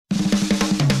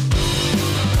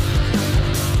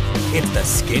It's the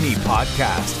Skinny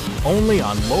Podcast, only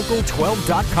on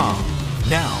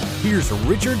Local12.com. Now, here's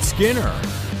Richard Skinner.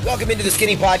 Welcome into the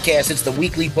Skinny Podcast. It's the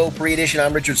weekly potpourri edition.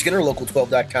 I'm Richard Skinner,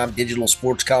 Local12.com digital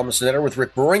sports columnist and editor with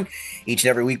Rick Broering. Each and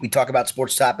every week we talk about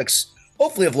sports topics,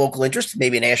 hopefully of local interest,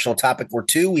 maybe a national topic or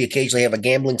two. We occasionally have a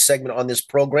gambling segment on this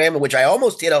program, in which I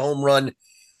almost hit a home run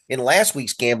in last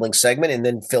week's gambling segment and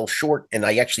then fell short, and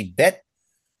I actually bet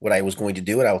what I was going to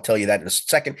do, and I'll tell you that in a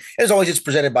second. As always, it's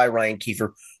presented by Ryan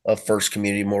Kiefer of First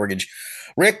Community Mortgage.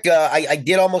 Rick, I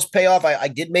did almost pay off. I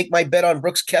did make my bet on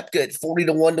Brooks Koepka at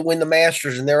 40-1 to win the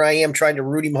Masters, and there I am trying to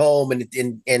root him home, and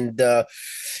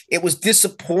it was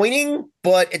disappointing,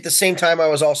 but at the same time, I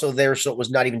was also there, so it was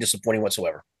not even disappointing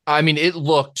whatsoever. I mean, it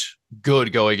looked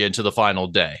good going into the final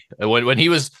day. When he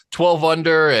was 12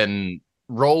 under and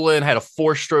Roland had a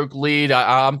 4-stroke lead,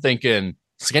 I'm thinking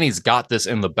Skinny's got this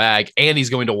in the bag, and he's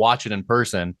going to watch it in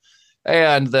person.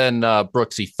 And then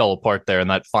Brooksy fell apart there in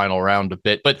that final round a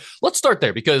bit. But let's start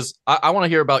there, because I want to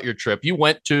hear about your trip. You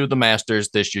went to the Masters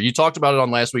this year. You talked about it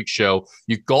on last week's show.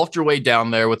 You golfed your way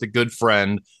down there with a good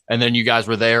friend, and then you guys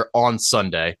were there on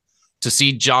Sunday to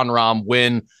see Jon Rahm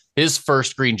win his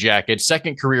first green jacket,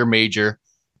 second career major.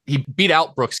 He beat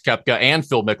out Brooks Koepka and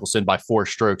Phil Mickelson by 4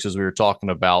 strokes, as we were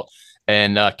talking about.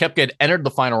 And Koepka had entered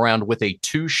the final round with a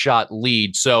 2-shot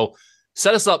lead. So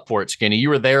set us up for it, Skinny. You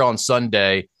were there on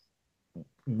Sunday.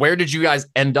 Where did you guys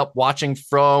end up watching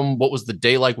from? What was the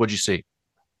day like? What'd you see?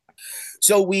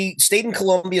 So we stayed in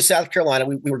Columbia, South Carolina.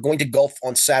 We were going to golf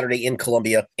on Saturday in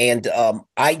Columbia, and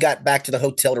I got back to the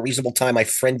hotel at a reasonable time. My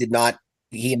friend did not.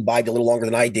 He imbibed a little longer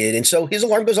than I did, and so his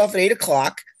alarm goes off at 8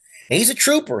 o'clock, and he's a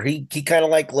trooper. He kind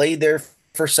of like laid there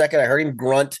for a second. I heard him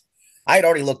grunt. I had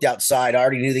already looked outside. I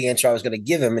already knew the answer I was going to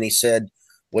give him, and he said,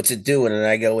 "What's it doing?" And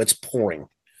I go, "It's pouring."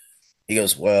 He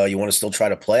goes, "Well, you want to still try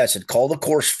to play?" I said, "Call the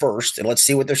course first, and let's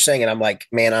see what they're saying." And I'm like,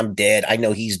 "Man, I'm dead. I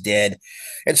know he's dead."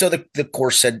 And so the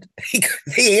course said,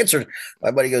 he answered. My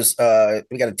buddy goes,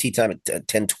 "We got a tee time at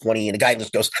 10:20," and the guy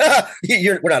just goes,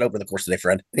 "We're not opening the course today,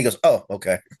 friend." And he goes, "Oh,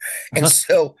 okay." And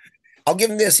so I'll give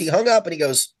him this. He hung up and he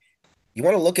goes, "You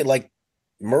want to look at like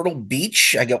Myrtle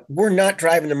Beach?" I go, "We're not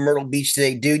driving to Myrtle Beach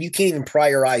today, dude. You can't even pry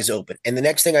your eyes open." And the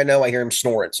next thing I know, I hear him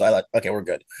snoring. So I like, okay, we're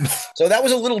good. So that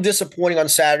was a little disappointing on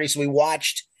Saturday. So we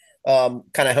watched, kind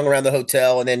of hung around the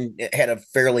hotel, and then had a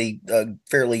fairly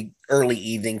early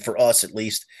evening for us, at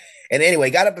least. And anyway,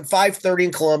 got up at 5:30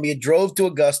 in Columbia, drove to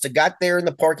Augusta, got there in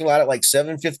the parking lot at like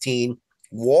 7:15,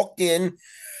 walked in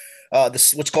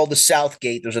what's called the South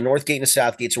Gate. There's a North Gate and a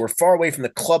South Gate. So we're far away from the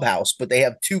clubhouse, but they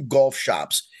have 2 golf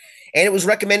shops. And it was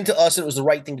recommended to us, and it was the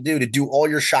right thing to do all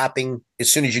your shopping as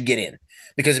soon as you get in,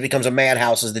 because it becomes a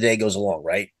madhouse as the day goes along,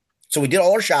 right? So we did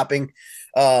all our shopping,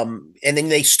 and then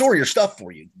they store your stuff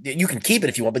for you. You can keep it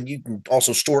if you want, but you can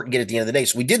also store it and get it at the end of the day.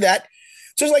 So we did that.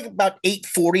 So it was like about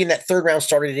 8:40, and that third round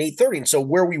started at 8:30. And so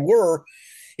where we were,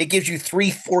 it gives you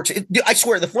 3/4. I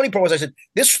swear, the funny part was I said,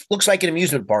 this looks like an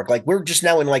amusement park. Like we're just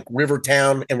now in like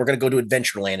Rivertown, and we're going to go to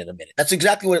Adventureland in a minute. That's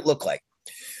exactly what it looked like.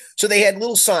 So they had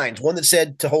little signs, one that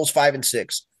said to holes 5 and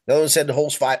 6. The other one said to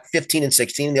holes 15 and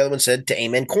 16. And the other one said to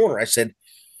Amen Corner. I said,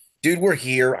 "Dude, we're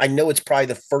here. I know it's probably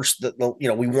the first that,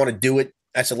 we want to do it."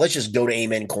 I said, "Let's just go to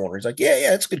Amen Corner." He's like, yeah,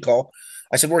 that's a good call.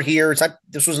 I said, "We're here.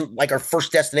 This wasn't like our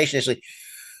first destination initially."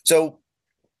 So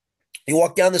you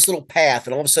walk down this little path,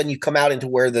 and all of a sudden you come out into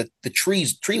where the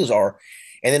trees are.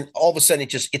 And then all of a sudden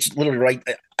it's literally right.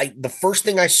 The first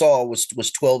thing I saw was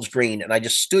 12's green. And I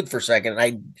just stood for a second,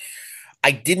 and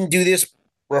I didn't do this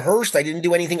rehearsed. I didn't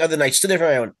do anything other than I stood there for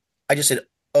my own. I just said,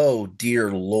 "Oh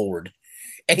dear Lord."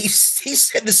 And he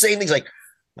said the same things, like,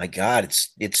 "My God,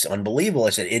 it's unbelievable." I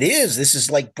said, "It is. This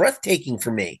is like breathtaking for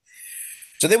me."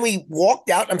 So then we walked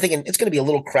out. I'm thinking it's going to be a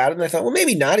little crowded. And I thought, well,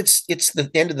 maybe not. It's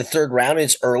the end of the third round, and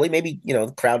it's early. Maybe,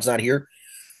 the crowd's not here.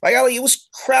 By golly, it was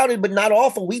crowded, but not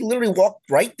awful. We literally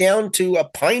walked right down to a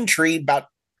pine tree about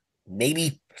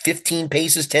maybe 15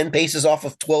 paces, 10 paces off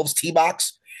of 12's tee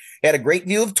box. Had a great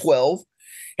view of 12,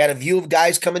 had a view of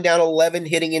guys coming down 11,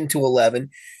 hitting into 11.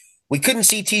 We couldn't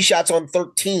see tee shots on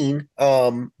 13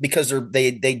 because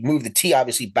they moved the tee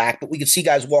obviously back, but we could see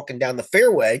guys walking down the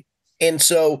fairway. And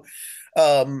so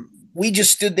we just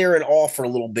stood there in awe for a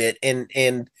little bit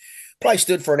and probably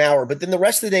stood for an hour. But then the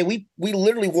rest of the day, we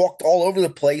literally walked all over the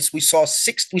place. We saw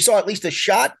at least a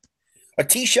shot, a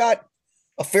tee shot,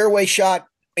 a fairway shot,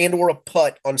 and or a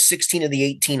putt on 16 of the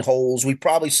 18 holes. We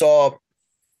probably saw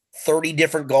 30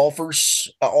 different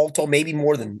golfers, all told, maybe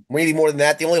more than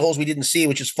that. The only holes we didn't see,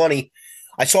 which is funny,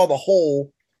 I saw the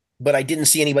hole, but I didn't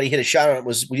see anybody hit a shot on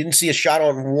it. We didn't see a shot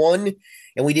on 1,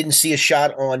 and we didn't see a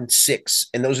shot on 6,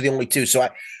 and those are the only 2. So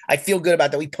I feel good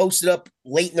about that. We posted up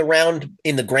late in the round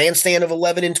in the grandstand of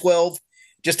 11 and 12,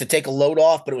 just to take a load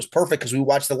off, but it was perfect because we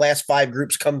watched the last 5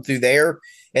 groups come through there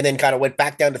and then kind of went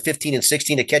back down to 15 and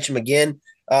 16 to catch them again.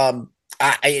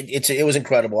 It was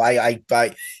incredible. It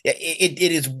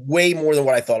is way more than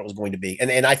what I thought it was going to be.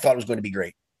 And I thought it was going to be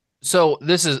great. So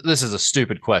this is a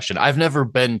stupid question. I've never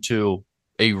been to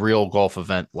a real golf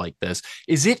event like this.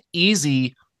 Is it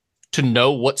easy to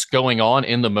know what's going on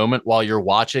in the moment while you're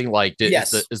watching? Like,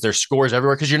 yes. is there scores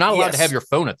everywhere? Because you're not allowed to have your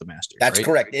phone at the Masters. That's right?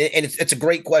 correct. And it's a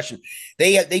great question.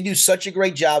 They do such a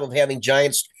great job of having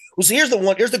giants. Well, so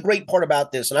here's the great part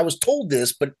about this. And I was told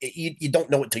this, but you don't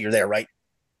know it till you're there, right?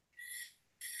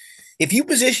 If you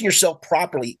position yourself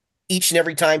properly each and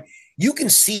every time, you can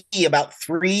see about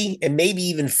 3 and maybe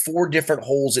even 4 different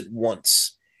holes at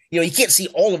once. You can't see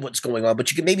all of what's going on,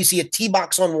 but you can maybe see a tee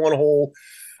box on one hole,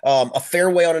 a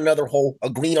fairway on another hole, a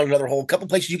green on another hole, a couple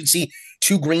places you can see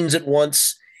 2 greens at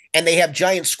once. And they have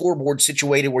giant scoreboards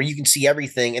situated where you can see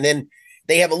everything. And then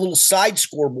they have a little side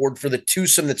scoreboard for the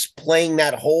twosome that's playing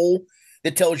that hole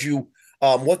that tells you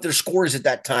what their score is at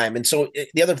that time. And so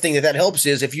the other thing that helps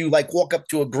is if you walk up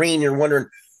to a green, you're wondering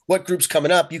what group's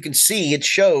coming up, you can see it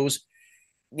shows,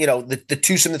 the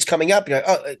twosome that's coming up.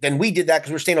 And we did that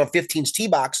because we're staying on 15's tee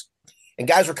box and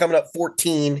guys were coming up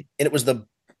 14 and it was the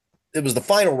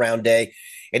final round day.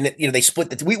 And they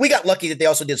split we got lucky that they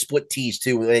also did split tees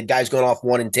too. They had guys going off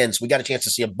 1 and 10. So we got a chance to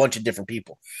see a bunch of different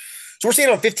people. So we're staying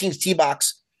on 15's tee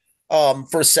box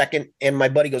for a second. And my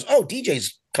buddy goes, "Oh,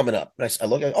 DJ's coming up." And I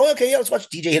look at, "Oh, okay. Yeah, let's watch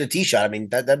DJ hit a tee shot." I mean,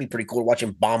 that'd be pretty cool to watch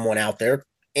him bomb one out there.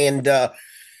 And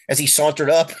as he sauntered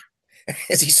up,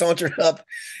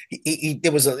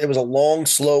 it was a long,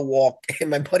 slow walk.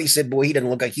 And my buddy said, "Boy, he doesn't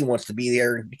look like he wants to be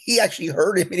there." And he actually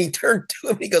heard him and he turned to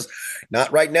him and he goes,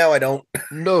 "Not right now, I don't."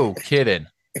 No kidding.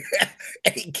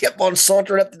 And he kept on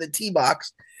sauntering up to the tee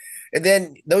box. And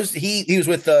then he was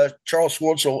with Charles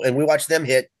Schwartzel and we watched them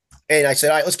hit. And I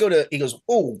said, "All right, let's go to," he goes,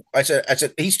 "Oh," I said,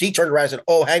 he turned around and said,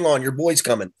 "Oh, hang on, your boy's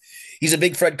coming." He's a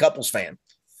big Fred Couples fan.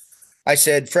 I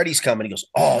said, "Freddie's coming." He goes,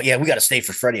 "Oh yeah, we got to stay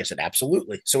for Freddie." I said,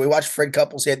 "Absolutely." So we watched Fred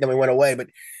Couples hit, and then we went away. But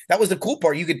that was the cool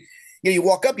part. You could, you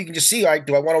walk up, you can just see, all right,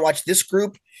 do I want to watch this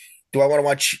group? Do I want to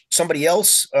watch somebody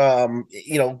else?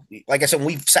 Like I said, when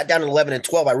we sat down at 11 and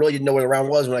 12, I really didn't know where the round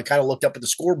was when I kind of looked up at the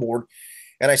scoreboard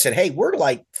and I said, "Hey, we're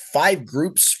like 5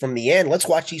 groups from the end. Let's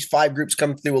watch these 5 groups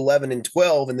come through 11 and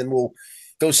 12, and then we'll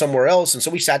go somewhere else." And so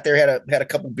we sat there, had a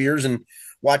couple beers and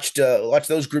watched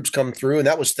those groups come through. And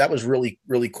that was really,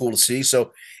 really cool to see.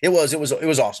 So it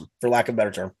was awesome, for lack of a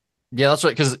better term. Yeah, that's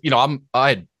right. Because I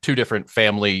had 2 different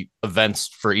family events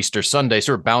for Easter Sunday,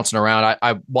 so we're bouncing around.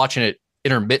 I'm watching it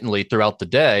intermittently throughout the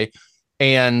day,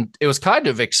 and it was kind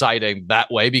of exciting that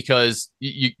way because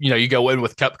you go in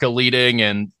with Koepka leading,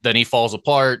 and then he falls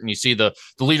apart, and you see the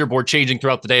leaderboard changing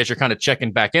throughout the day as you're kind of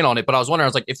checking back in on it. But I was wondering, I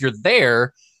was like, if you're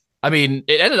there, I mean,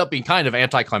 it ended up being kind of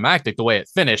anticlimactic the way it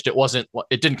finished.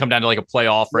 It didn't come down to like a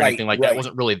playoff or anything like that. It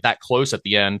wasn't really that close at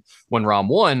the end when Rahm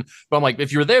won. But I'm like,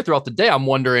 if you're there throughout the day, I'm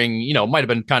wondering, it might have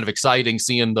been kind of exciting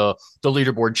seeing the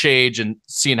leaderboard change and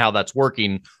seeing how that's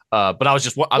working. But I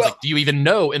was like, do you even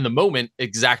know in the moment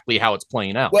exactly how it's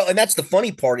playing out? Well, and that's the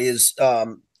funny part is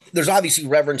there's obviously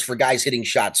reverence for guys hitting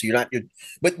shots. So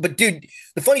but dude,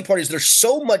 the funny part is there's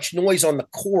so much noise on the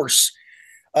course.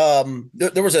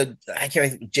 There was I can't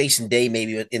think, Jason Day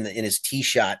maybe in his tee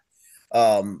shot,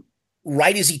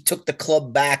 right as he took the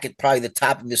club back at probably the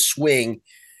top of his swing,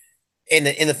 and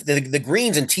the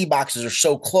greens and tee boxes are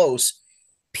so close,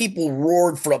 people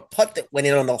roared for a putt that went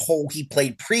in on the hole he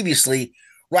played previously.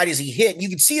 Right as he hit, you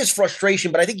could see his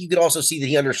frustration, but I think you could also see that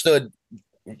he understood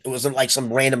it wasn't like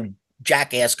some random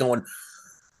jackass going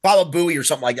Baba Booey or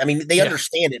something like that. I mean, they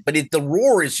understand it, but the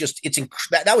roar is just,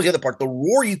 that was the other part. The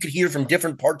roar you could hear from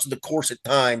different parts of the course at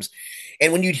times.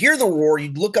 And when you'd hear the roar,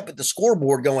 you'd look up at the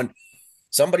scoreboard going,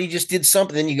 somebody just did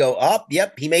something. Then you go,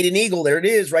 yep, he made an eagle. There it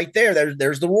is right there.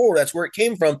 There's the roar. That's where it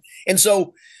came from. And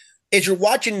so as you're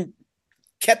watching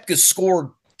Koepka's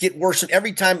score get worse, and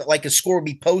every time like a score would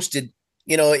be posted,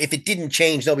 if it didn't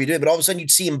change, nobody did. But all of a sudden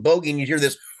you'd see him bogey and you'd hear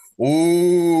this,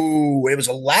 ooh, it was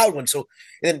a loud one. So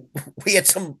then we had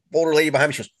some older lady behind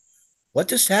me. She goes, "What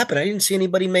just happened? I didn't see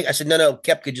anybody make." I said, No,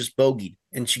 Koepka just bogeyed.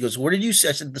 And she goes, "Where did you see?"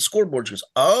 I said, "The scoreboard." She goes,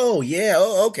 "Oh, yeah.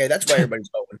 Oh, okay. That's why everybody's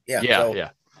going." Yeah.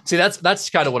 Yeah. See, that's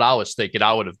kind of what I was thinking.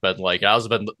 I would have been like, I was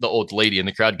been the old lady in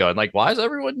the crowd going like, "Why is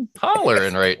everyone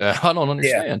hollering right now? I don't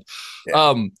understand."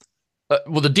 Yeah.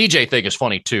 Well, the DJ thing is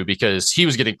funny too, because he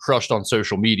was getting crushed on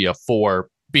social media for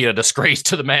being a disgrace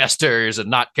to the Masters and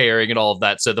not caring and all of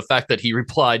that. So the fact that he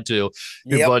replied to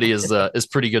your buddy is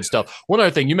pretty good stuff. One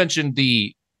other thing, you mentioned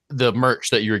the merch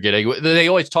that you were getting. They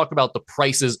always talk about the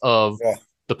prices of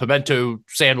the pimento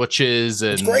sandwiches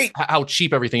and how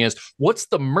cheap everything is. What's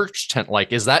the merch tent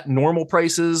like? Is that normal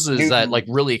prices? Is that like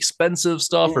really expensive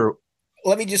stuff? Or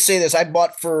let me just say this. I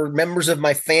bought for members of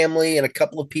my family and a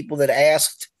couple of people that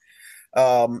asked.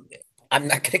 I'm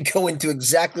not going to go into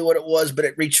exactly what it was, but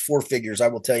it reached 4 figures. I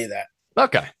will tell you that.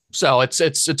 Okay. So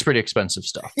it's pretty expensive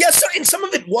stuff. Yeah. So, and some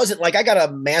of it wasn't. Like I got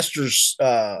a master's,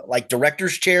 like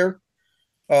director's chair,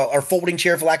 or folding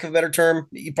chair, for lack of a better term.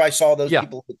 You probably saw those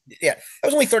people. Yeah. That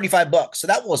was only $35. So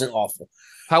that wasn't awful.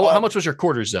 How much was your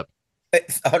quarter zip?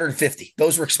 150.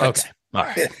 Those were expensive. Okay. All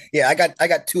right. Yeah. I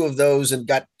got 2 of those and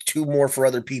got 2 more for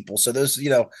other people. So those,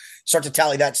 start to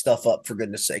tally that stuff up, for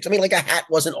goodness sakes. I mean, like a hat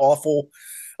wasn't awful.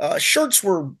 Shirts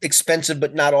were expensive,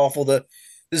 but not awful. The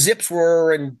zips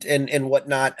were and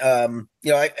whatnot.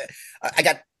 I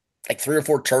got like 3 or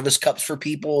 4 Tervis cups for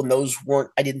people, and those weren't,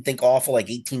 I didn't think awful, like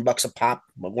 $18 a pop.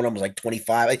 But one of them was like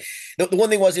 25. The one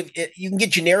thing was, if you can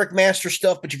get generic Master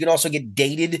stuff, but you can also get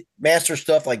dated Master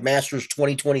stuff, like Masters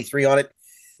 2023 on it.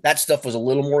 That stuff was a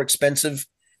little more expensive.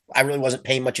 I really wasn't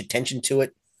paying much attention to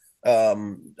it.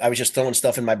 I was just throwing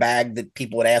stuff in my bag that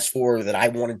people would ask for that I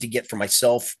wanted to get for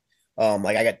myself.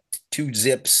 Like I got 2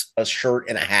 zips, a shirt,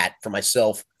 and a hat for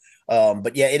myself.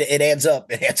 But yeah, it adds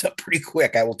up. It adds up pretty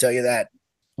quick. I will tell you that.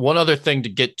 One other thing to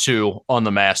get to on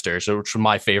the Masters, which was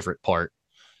my favorite part.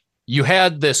 You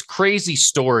had this crazy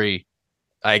story.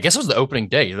 I guess it was the opening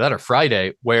day, that or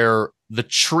Friday, where the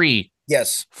tree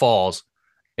falls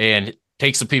and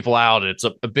takes the people out. It's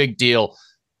a big deal.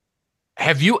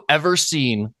 Have you ever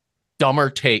seen dumber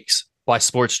takes by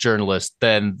sports journalists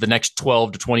than the next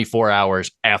 12 to 24 hours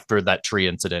after that tree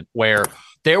incident, where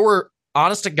there were,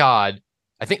 honest to God,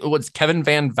 I think it was Kevin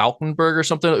Van Valkenburg or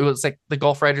something. It was like the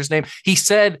golf writer's name. He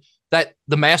said that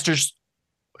the Masters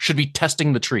should be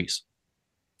testing the trees.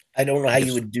 I don't know how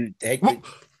you would do that.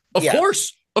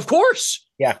 Of course.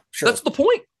 Yeah, sure. That's the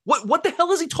point. What the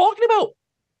hell is he talking about?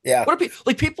 Yeah. What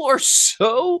are people are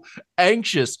so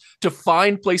anxious to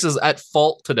find places at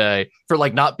fault today for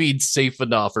like not being safe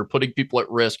enough or putting people at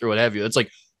risk or what have you. It's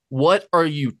like, what are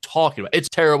you talking about? It's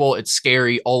terrible. It's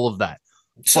scary. All of that.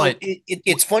 So but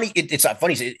it's funny. It's not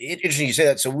funny. It's interesting you say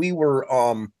that. So we were,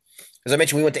 as I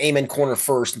mentioned, we went to Amen Corner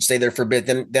first and stayed there for a bit.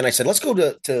 Then I said, let's go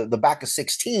to the back of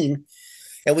 16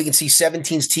 and we can see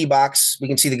 17's tee box. We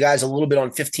can see the guys a little bit on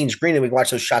 15's green and we can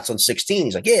watch those shots on 16.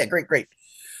 He's like, yeah, great.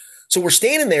 So we're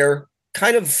standing there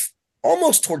kind of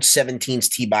almost towards 17's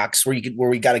tee box where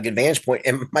we got a good vantage point.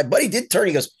 And my buddy did turn.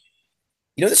 He goes,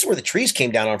 this is where the trees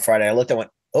came down on Friday. I looked, I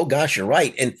went, oh gosh, you're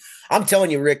right. And I'm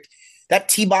telling you, Rick, that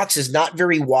tee box is not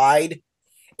very wide.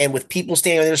 And with people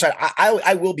standing on the other side,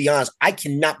 I will be honest, I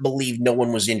cannot believe no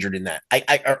one was injured in that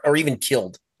or even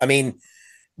killed. I mean,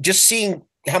 just seeing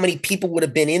how many people would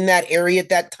have been in that area at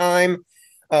that time.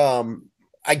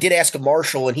 I did ask a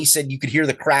marshal and he said you could hear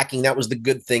the cracking. That was the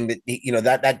good thing that,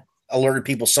 that alerted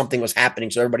people something was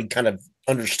happening. So everybody kind of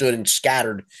understood and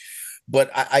scattered. But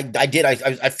I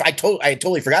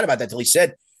totally forgot about that till he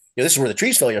said, this is where the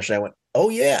trees fell yesterday. I went, oh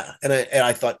yeah. And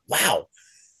I thought, wow.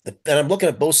 And I'm looking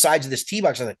at both sides of this tee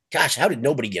box. I thought, gosh, how did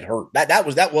nobody get hurt? That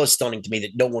was stunning to me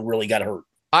that no one really got hurt.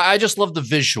 I just love the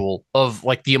visual of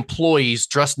like the employees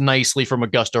dressed nicely from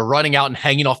Augusta running out and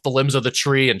hanging off the limbs of the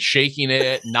tree and shaking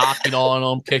it, knocking on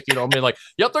them, kicking on me. Like,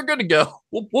 yep, they're good to go.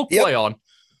 We'll play on.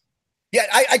 Yeah,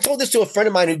 I told this to a friend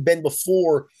of mine who'd been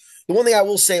before. The one thing I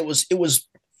will say it was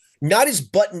not as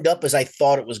buttoned up as I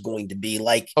thought it was going to be.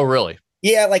 Like, oh, really?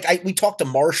 Yeah, like we talked to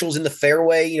marshals in the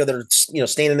fairway. They're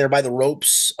standing there by the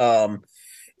ropes.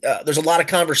 There's a lot of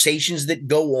conversations that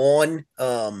go on.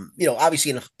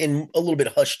 Obviously in a little bit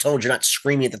of hushed tones, you're not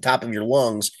screaming at the top of your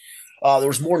lungs. There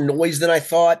was more noise than I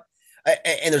thought,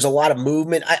 and there's a lot of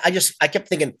movement. I kept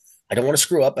thinking, I don't want to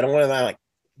screw up. I don't want to. I'm like,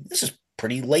 this is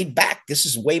pretty laid back. This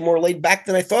is way more laid back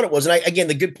than I thought it was. And again,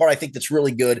 the good part I think that's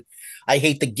really good. I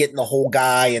hate the getting the whole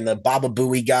guy and the Baba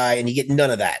Booey guy, and you get none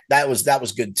of that. That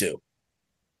was good too.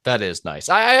 That is nice.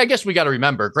 I guess we got to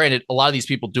remember, granted, a lot of these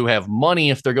people do have money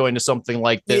if they're going to something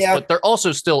like this, but they're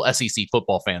also still SEC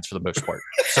football fans for the most part.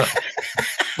 So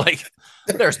like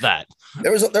there's that.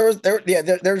 There is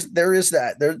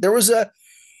that. There was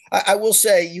I will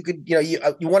say you could, you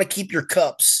want to keep your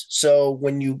cups. So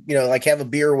when you like have a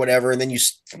beer or whatever, and then you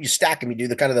stack them, you do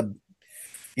the kind of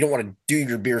you don't want to do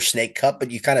your beer snake cup, but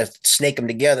you kind of snake them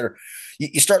together.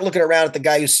 You start looking around at the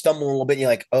guy who's stumbling a little bit and you're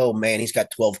like, oh man, he's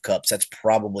got 12 cups. That's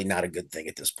probably not a good thing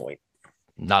at this point.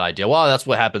 Not ideal. Well, that's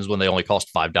what happens when they only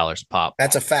cost $5 a pop.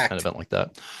 That's a fact. An event like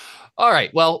that. All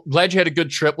right. Well, glad you had a good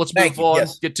trip. Let's move on.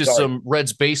 Yes. Get to some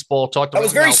Reds baseball. I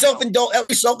was very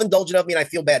self-indulgent of me, and I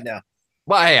feel bad now.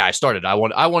 Well, hey, I started. I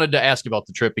wanted to ask you about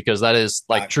the trip because that is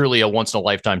like truly a once in a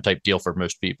lifetime type deal for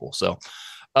most people. So,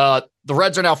 The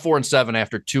Reds are now 4-7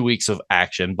 after 2 weeks of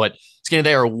action, but Skinny,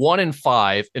 they are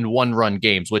 1-5 in one-run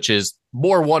games, which is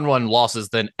more one-run losses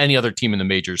than any other team in the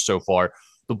majors so far.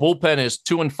 The bullpen is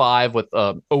 2-5 with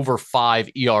over 5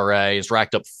 ERA, has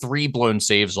racked up 3 blown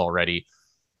saves already.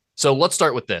 So let's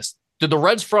start with this. Did the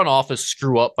Reds front office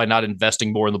screw up by not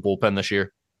investing more in the bullpen this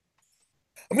year?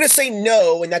 I'm going to say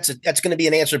no, and that's going to be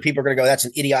an answer. People are going to go, that's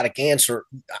an idiotic answer.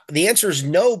 The answer is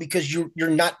no, because you're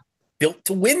not built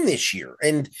to win this year,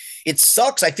 and it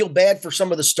sucks. I feel bad for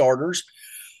some of the starters.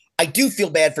 I do feel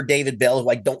bad for David Bell, who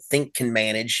I don't think can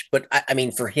manage. But I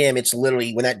mean, for him, it's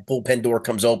literally when that bullpen door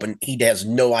comes open, he has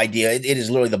no idea. It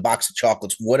is literally the box of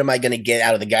chocolates. What am I going to get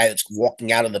out of the guy that's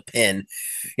walking out of the pen?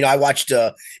 You know, I watched.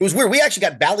 It was weird. We actually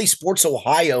got Bally Sports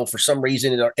Ohio for some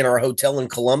reason in our hotel in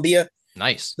Columbia.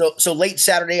 Nice. So late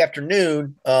Saturday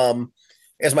afternoon,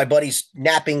 as my buddy's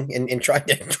napping and trying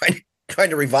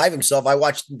to revive himself, I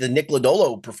watched the Nick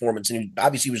Lodolo performance, and he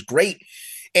obviously was great.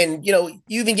 And, you know,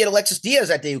 you even get Alexis Diaz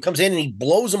that day who comes in and he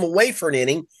blows him away for an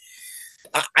inning.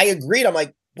 I agreed. I'm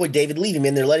like, boy, David, leave him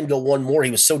in there. Let him go one more.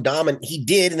 He was so dominant. He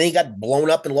did. And then he got blown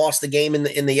up and lost the game in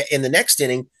the next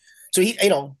inning. So you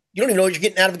don't even know what you're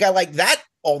getting out of a guy like that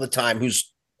all the time, who's,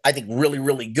 I think, really,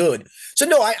 really good. So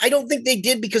no, I don't think they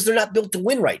did, because they're not built to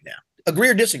win right now. Agree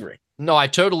or disagree? No, I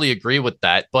totally agree with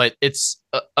that, but it's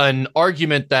an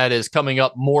argument that is coming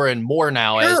up more and more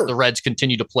now as the Reds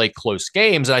continue to play close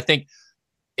games. And I think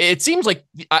it seems like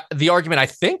the argument I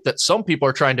think that some people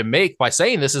are trying to make by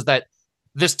saying this is that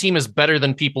this team is better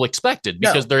than people expected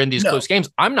because they're in these close games.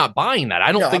 I'm not buying that.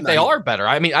 I don't think they are better.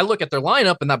 I mean, I look at their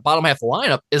lineup, and that bottom half of the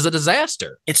lineup is a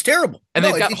disaster. It's terrible. And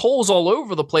they've got holes all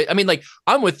over the place. I mean, like,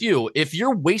 I'm with you. If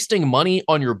you're wasting money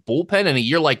on your bullpen in a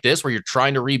year like this, where you're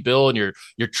trying to rebuild and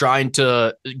you're trying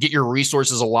to get your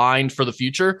resources aligned for the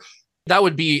future, that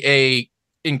would be a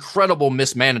incredible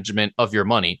mismanagement of your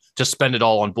money to spend it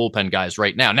all on bullpen guys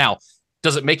right now. Now,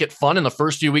 does it make it fun in the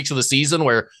first few weeks of the season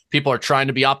where people are trying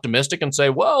to be optimistic and say,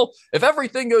 well, if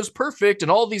everything goes perfect and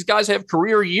all these guys have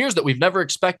career years that we've never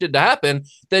expected to happen,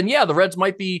 then yeah, the Reds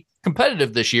might be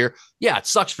competitive this year. Yeah, it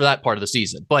sucks for that part of the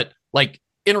season. But like,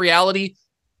 in reality,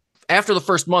 after the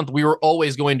first month, we were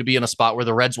always going to be in a spot where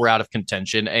the Reds were out of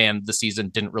contention and the season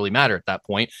didn't really matter at that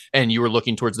point, and you were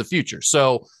looking towards the future.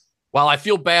 So while I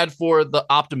feel bad for the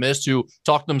optimists who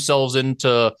talked themselves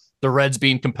into the Reds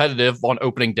being competitive on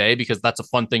opening day, because that's a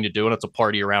fun thing to do and it's a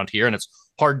party around here, and it's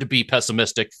hard to be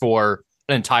pessimistic for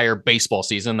an entire baseball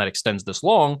season that extends this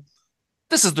long,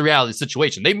 this is the reality of the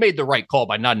situation. They made the right call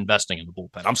by not investing in the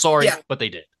bullpen. I'm sorry, but they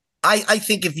did. I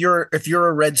think if you're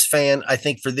a Reds fan, I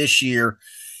think for this year,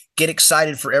 get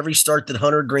excited for every start that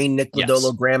Hunter Green, Nick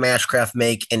Lodolo, Graham Ashcraft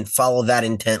make, and follow that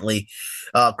intently.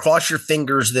 Cross your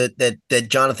fingers that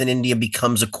Jonathan India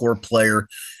becomes a core player,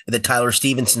 that Tyler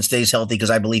Stevenson stays healthy, because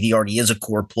I believe he already is a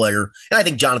core player, and I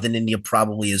think Jonathan India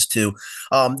probably is too.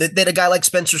 That a guy like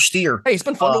Spencer Steer, hey, he's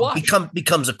been fun to watch,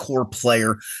 becomes a core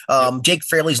player. Jake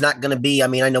Fraley's not going to be. I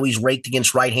mean, I know he's raked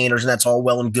against right-handers, and that's all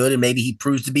well and good, and maybe he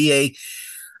proves to be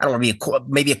I don't want to be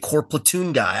maybe a core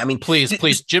platoon guy. I mean, please.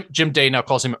 Jim Day now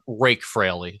calls him Rake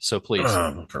Fraley, so please.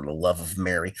 For the love of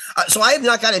Mary. So I have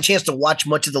not gotten a chance to watch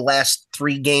much of the last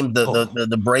 3 games,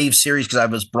 the Braves series, because I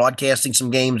was broadcasting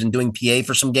some games and doing PA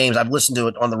for some games. I've listened to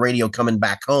it on the radio coming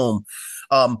back home.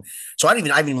 So I haven't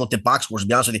even looked at box scores, to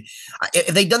be honest with you.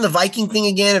 Have they done the Viking thing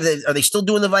again? Are they still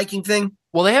doing the Viking thing?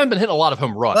 Well, they haven't been hitting a lot of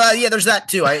home runs. Yeah, there's that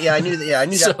too. I knew that. Yeah, I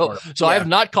knew that. So I have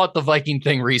not caught the Viking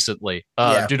thing recently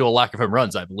due to a lack of home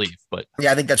runs, I believe. But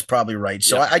yeah, I think that's probably right.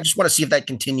 So I just want to see if that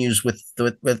continues with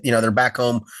they're back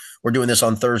home. We're doing this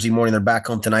on Thursday morning. They're back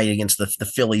home tonight against the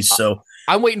Phillies. So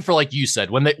I'm waiting for, like you said,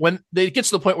 when they get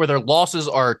to the point where their losses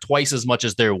are twice as much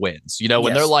as their wins. You know,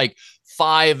 when they're like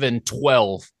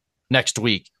 5-12 next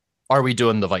week, are we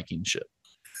doing the Viking shit?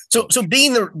 So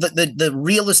being the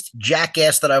realist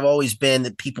jackass that I've always been,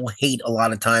 that people hate a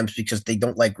lot of times because they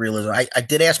don't like realism. I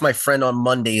did ask my friend on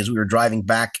Monday as we were driving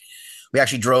back. We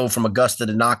actually drove from Augusta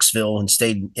to Knoxville and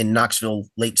stayed in Knoxville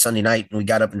late Sunday night, and we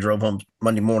got up and drove home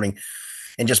Monday morning,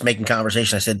 and just making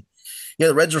conversation. I said,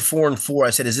 the Reds are 4-4.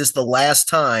 I said, is this the last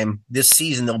time this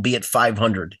season they'll be at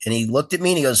 500? And he looked at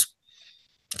me and he goes,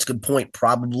 that's a good point,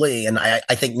 probably. And I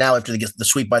think now after the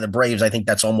sweep by the Braves, I think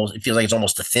it feels like it's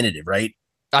almost definitive, right?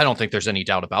 I don't think there's any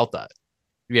doubt about that.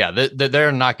 Yeah,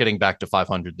 they're not getting back to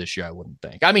 500 this year, I wouldn't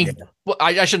think. I mean,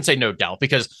 I shouldn't say no doubt,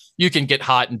 because you can get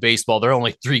hot in baseball. They're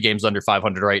only 3 games under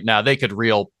 500 right now. They could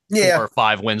reel 4 or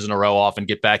 5 wins in a row off and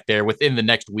get back there within the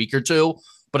next week or two.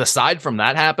 But aside from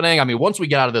that happening, I mean, once we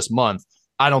get out of this month,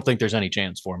 I don't think there's any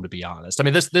chance for them, to be honest. I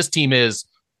mean, this team is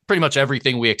pretty much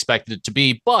everything we expected it to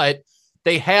be, but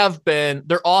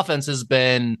their offense has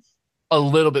been a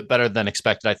little bit better than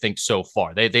expected, I think, so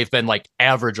far. They've been like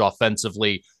average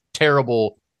offensively,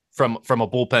 terrible from a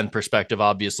bullpen perspective,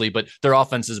 obviously, but their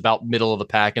offense is about middle of the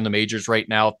pack in the majors right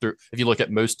now, if you look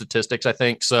at most statistics, I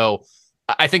think. So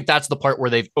I think that's the part where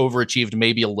they've overachieved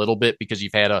maybe a little bit because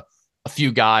you've had a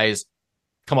few guys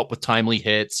come up with timely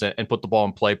hits and put the ball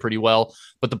in play pretty well.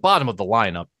 But the bottom of the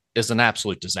lineup is an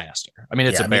absolute disaster. I mean,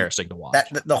 it's embarrassing to watch.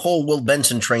 The whole Will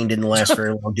Benson train didn't last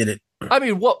very long, did it? I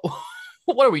mean, what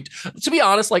are we, to be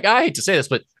honest, like, I hate to say this,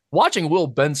 but watching Will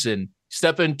Benson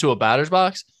step into a batter's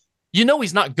box,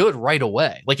 he's not good right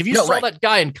away. Like, if you saw that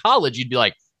guy in college, you'd be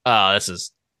like, this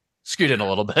is scoot in a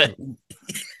little bit.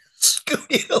 Scoot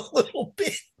in a little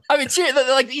bit. I mean, seriously,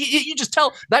 like, you just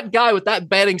tell that guy with that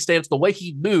batting stance, the way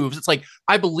he moves, it's like,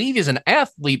 I believe he's an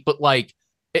athlete, but like,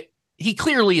 he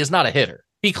clearly is not a hitter.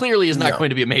 He clearly is not going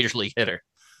to be a major league hitter.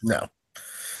 No,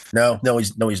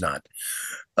 he's not.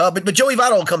 But Joey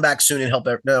Votto will come back soon and help.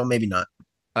 No, maybe not.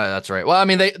 That's right. Well, I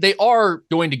mean, they are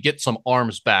going to get some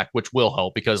arms back, which will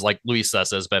help because, like, Luis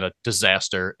Cessa has been a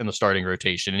disaster in the starting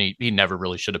rotation, and he never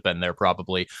really should have been there,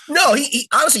 probably. No, he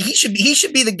honestly he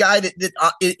should be the guy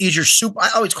that is your super.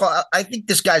 I think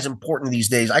this guy's important these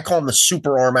days. I call him the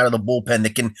super arm out of the bullpen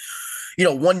that can,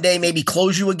 one day maybe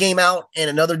close you a game out, and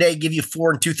another day give you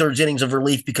 4 2/3 innings of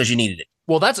relief because you needed it.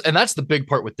 Well, that's the big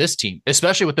part with this team,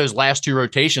 especially with those last 2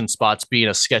 rotation spots being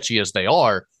as sketchy as they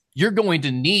are. You're going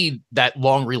to need that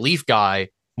long relief guy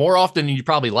more often than you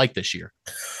probably like this year.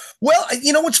 Well,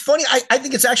 what's funny? I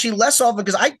think it's actually less often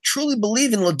because I truly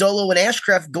believe in Lodolo and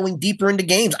Ashcraft going deeper into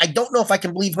games. I don't know if I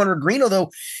can believe Hunter Greeno,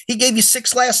 though. He gave you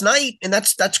 6 last night, and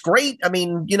that's great. I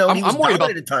mean, he was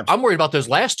dominant at times. I'm worried about those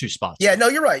last 2 spots. Yeah, no,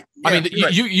 you're right. Yeah, I mean,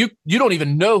 you don't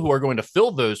even know who are going to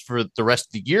fill those for the rest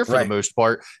of the year for the most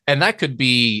part, and that could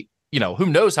be, who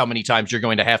knows how many times you're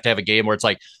going to have a game where it's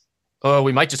like, oh,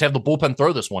 we might just have the bullpen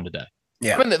throw this one today.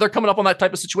 Yeah. I mean, they're coming up on that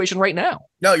type of situation right now.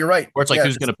 No, you're right. Where it's like,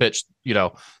 who's going to pitch,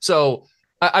 So,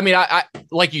 I mean, I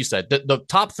like you said, the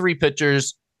top 3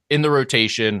 pitchers in the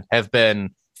rotation have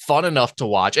been fun enough to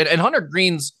watch. And Hunter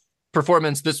Green's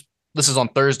performance, this is on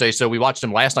Thursday, so we watched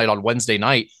him last night on Wednesday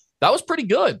night. That was pretty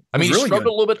good. I mean, he struggled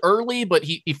a little bit early, but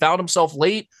he found himself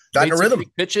late. Got in a rhythm.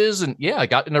 Pitches, and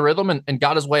got in a rhythm and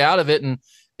got his way out of it and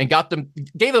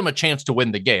gave them a chance to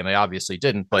win the game. They obviously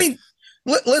didn't, but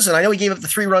listen, I know he gave up the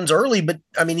 3 runs early, but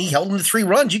I mean, he held them to 3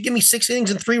 runs. You give me 6 innings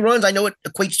and 3 runs. I know it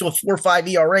equates to a 4.5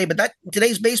 ERA, but that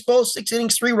today's baseball, 6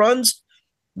 innings, 3 runs,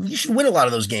 you should win a lot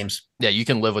of those games. Yeah, you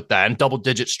can live with that, and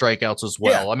double-digit strikeouts as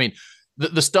well. Yeah. I mean,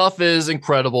 the stuff is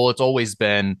incredible. It's always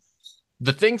been.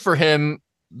 The thing for him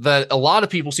that a lot of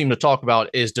people seem to talk about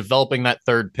is developing that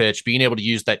third pitch, being able to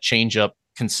use that changeup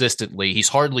consistently. He's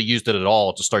hardly used it at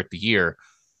all to start the year.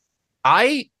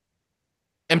 I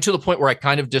am to the point where I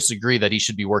kind of disagree that he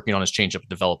should be working on his changeup and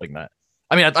developing that.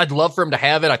 I mean, I'd love for him to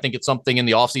have it. I think it's something in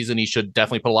the offseason he should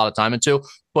definitely put a lot of time into.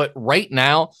 But right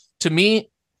now, to me,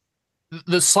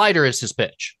 the slider is his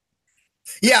pitch.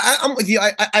 Yeah, I'm with you.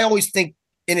 I always think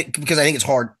in it because I think it's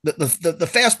hard. The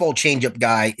fastball changeup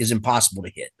guy is impossible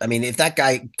to hit. I mean, if that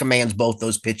guy commands both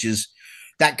those pitches,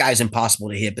 that guy's impossible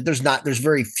to hit. But there's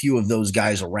very few of those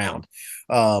guys around.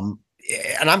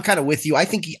 And I'm kind of with you. I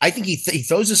think he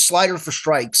throws his slider for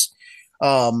strikes.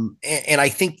 And I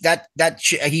think that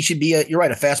he should be you're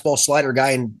right, a fastball slider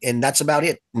guy. And that's about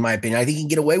it, in my opinion. I think he can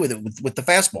get away with it with the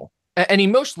fastball. And he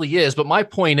mostly is. But my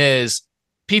point is,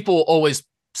 people always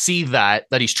see that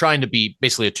he's trying to be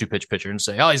basically a 2-pitch pitcher and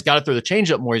say, oh, he's got to throw the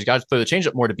changeup more. He's got to throw the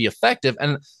changeup more to be effective.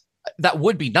 And that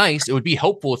would be nice. It would be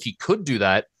helpful if he could do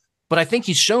that. But I think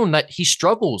he's shown that he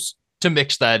struggles to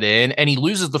mix that in, and he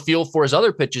loses the feel for his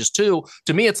other pitches too.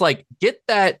 To me, it's like, get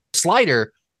that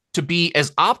slider to be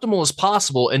as optimal as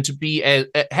possible and to be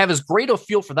have as great a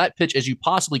feel for that pitch as you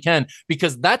possibly can,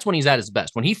 because that's when he's at his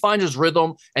best. When he finds his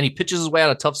rhythm and he pitches his way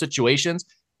out of tough situations,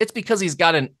 it's because he's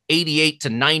got an 88 to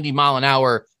 90 mile an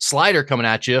hour slider coming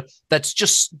at you that's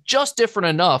just different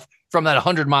enough from that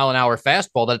 100 mile an hour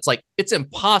fastball that it's like, it's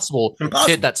impossible. To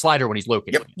hit that slider when he's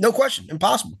located. Yep, no question.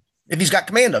 Impossible. If he's got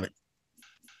command of it.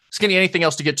 Skinny, anything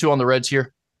else to get to on the Reds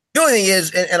here? The only thing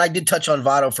is, and I did touch on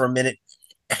Votto for a minute.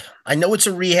 I know it's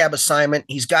a rehab assignment.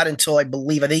 He's got until, I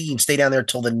think he can stay down there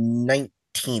till the 19th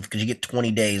because you get 20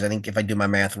 days. I think if I do my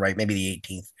math right, maybe the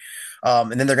 18th.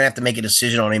 And then they're going to have to make a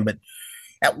decision on him. But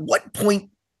at what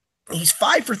point, he's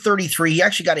 5 for 33. He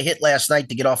actually got a hit last night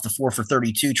to get off the 4 for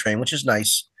 32 train, which is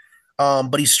nice.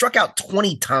 But he struck out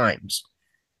 20 times.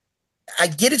 I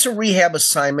get it's a rehab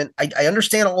assignment. I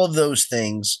understand all of those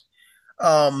things.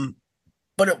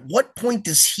 But at what point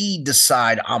does he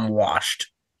decide I'm washed?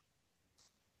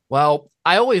 Well,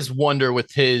 I always wonder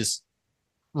with his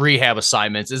rehab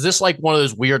assignments? Is this like one of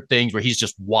those weird things where he's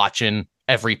just watching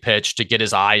every pitch to get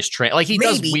his eyes trained? Like he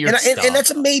does weird stuff. And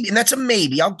that's a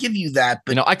maybe. I'll give you that.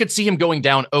 But I could see him going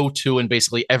down 0-2 in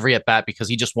basically every at bat because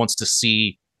he just wants to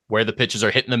see where the pitches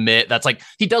are hitting the mitt. That's like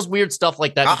he does weird stuff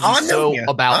like that. He's so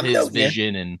about his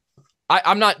vision, and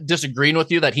I'm not disagreeing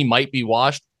with you that he might be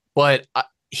washed, but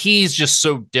he's just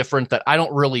so different that I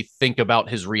don't really think about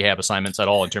his rehab assignments at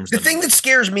all in terms of the thing that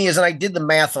scares me is, and I did the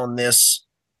math on this,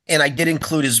 and I did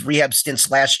include his rehab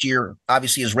stints last year,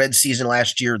 obviously his red season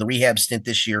last year, the rehab stint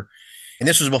this year. And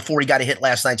this was before he got a hit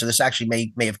last night. So this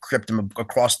actually may have cripped him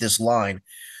across this line.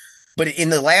 But in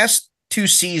the last 2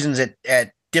 seasons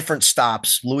at different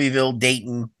stops, Louisville,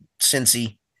 Dayton,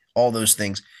 Cincy, all those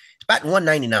things, it's about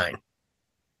 199.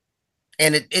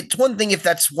 And it's one thing if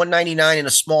that's 199 in a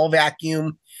small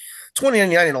vacuum, it's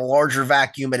 199 in a larger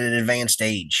vacuum at an advanced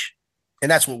age.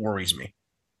 And that's what worries me.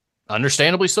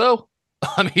 Understandably so.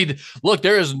 I mean, look,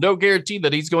 there is no guarantee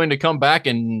that he's going to come back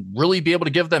and really be able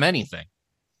to give them anything.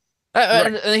 Right.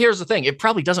 And here's the thing. It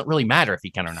probably doesn't really matter if he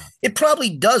can or not. It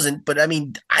probably doesn't. But I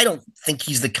mean, I don't think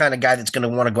he's the kind of guy that's going to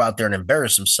want to go out there and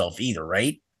embarrass himself either,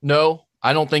 right? No,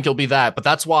 I don't think he'll be that. But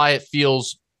that's why it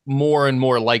feels more and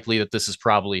more likely that this is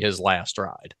probably his last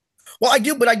ride. Well, I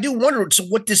do wonder. So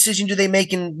what decision do they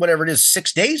make in whatever it is,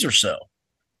 6 days or so?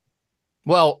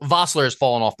 Well, Vossler has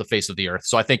fallen off the face of the earth.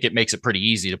 So I think it makes it pretty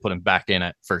easy to put him back in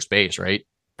at first base, right?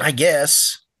 I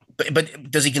guess. But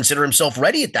does he consider himself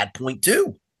ready at that point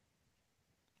too?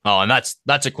 Oh, and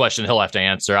that's a question he'll have to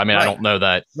answer. I mean, right. I don't know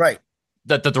that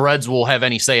that the Reds will have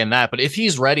any say in that, but if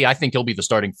he's ready, I think he'll be the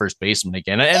starting first baseman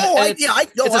again. And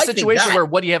it's a situation where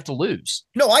what do you have to lose?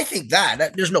 No, I think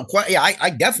that there's no question. Yeah,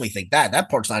 I definitely think that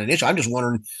part's not an issue. I'm just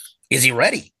wondering, is he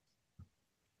ready?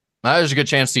 There's a good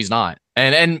chance he's not,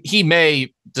 and he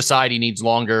may decide he needs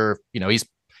longer.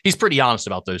 He's pretty honest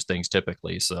about those things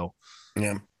typically. So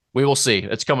yeah, we will see.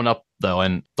 It's coming up though,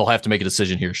 and they'll have to make a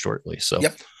decision here shortly. So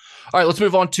yep. All right, let's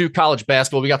move on to college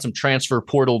basketball. We got some transfer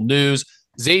portal news.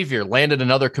 Xavier landed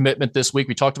another commitment this week.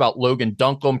 We talked about Logan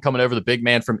Duncombe coming over, the big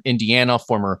man from Indiana,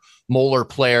 former Moeller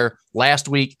player last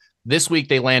week. This week,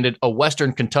 they landed a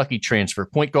Western Kentucky transfer.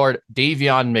 Point guard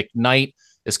Davion McKnight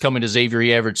is coming to Xavier.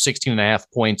 He averaged 16.5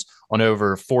 points on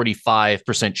over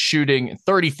 45% shooting,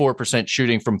 34%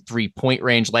 shooting from three-point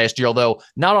range last year, although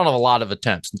not on a lot of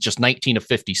attempts, just 19 of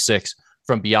 56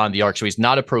 from beyond the arc. So he's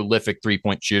not a prolific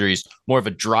three-point shooter. He's more of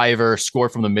a driver, score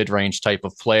from the mid-range type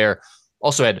of player.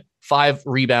 Also had 5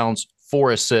 rebounds,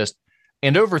 4 assists,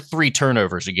 and over 3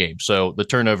 turnovers a game. So the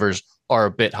turnovers are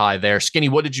a bit high there. Skinny,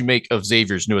 what did you make of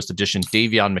Xavier's newest addition,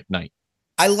 Davion McKnight?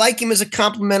 I like him as a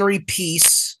complimentary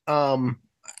piece.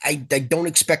 I don't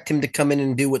expect him to come in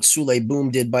and do what Sule Boom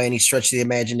did by any stretch of the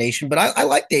imagination, but I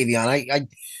like Davion.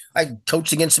 I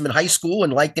coached against him in high school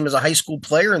and liked him as a high school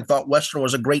player and thought Western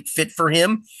was a great fit for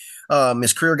him.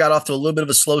 His career got off to a little bit of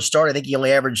a slow start. I think he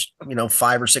only averaged,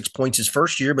 5 or 6 points his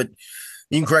first year, but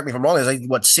you can correct me if I'm wrong. He's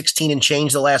like, 16 and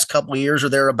change the last couple of years or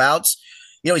thereabouts.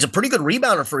 He's a pretty good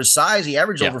rebounder for his size. He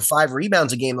averaged over 5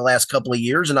 rebounds a game the last couple of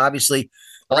years. And obviously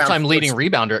all-time leading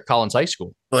rebounder at Collins High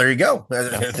School. Well, there you go.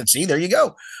 See, there you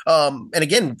go. And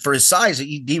again, for his size,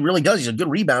 he really does. He's a good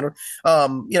rebounder.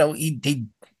 He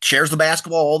shares the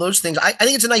basketball, all those things. I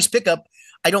think it's a nice pickup.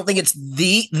 I don't think it's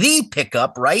the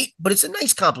pickup, right? But it's a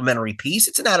nice complimentary piece.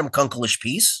 It's an Adam Kunkel-ish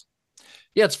piece.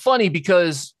 Yeah, it's funny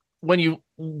because when you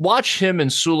watch him and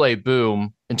Sule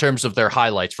Boom in terms of their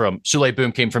highlights Sule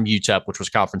Boom came from UTEP, which was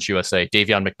Conference USA.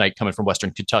 Davion McKnight coming from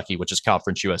Western Kentucky, which is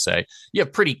Conference USA. You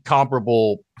have pretty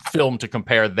comparable film to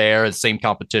compare there, the same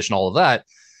competition, all of that.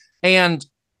 And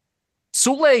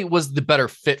Sule was the better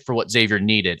fit for what Xavier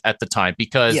needed at the time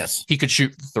because he could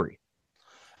shoot 3.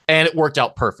 And it worked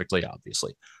out perfectly,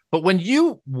 obviously. But when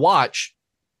you watch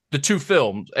the two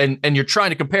films and you're trying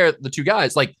to compare the two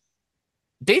guys, like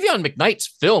Davion McKnight's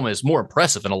film is more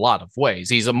impressive in a lot of ways.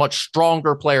 He's a much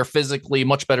stronger player physically,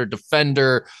 much better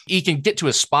defender. He can get to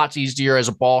his spots easier as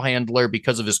a ball handler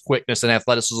because of his quickness and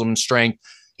athleticism and strength.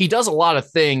 He does a lot of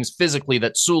things physically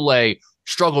that Sule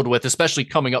struggled with, especially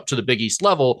coming up to the Big East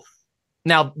level.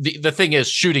 Now, the thing is,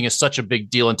 shooting is such a big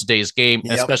deal in today's game,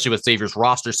 especially with Xavier's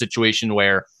roster situation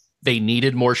where they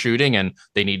needed more shooting and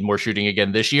they need more shooting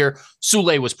again this year.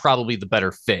 Sule was probably the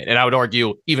better fit. And I would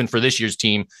argue, even for this year's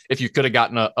team, if you could have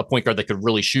gotten a point guard that could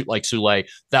really shoot like Sule,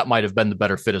 that might have been the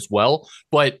better fit as well.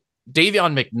 But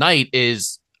Davion McKnight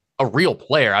is a real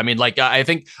player. I mean, like, I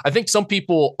think some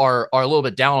people are a little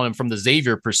bit down on him from the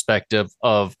Xavier perspective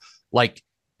of, like,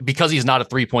 because he's not a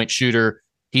three-point shooter,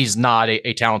 he's not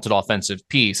a talented offensive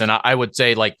piece. And I would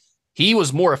say, like, he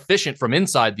was more efficient from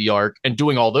inside the arc and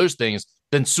doing all those things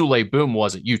than Sule Boom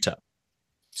was at UTEP.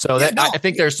 So I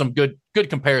think there's some good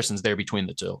comparisons there between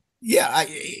the two. Yeah,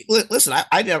 listen.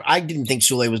 I didn't think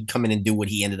Sule would come in and do what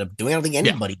he ended up doing. I don't think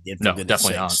anybody did. For goodness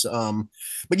sakes.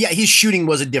 But yeah, his shooting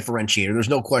was a differentiator. There's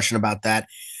no question about that.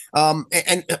 And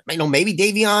maybe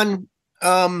Davion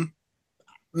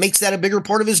makes that a bigger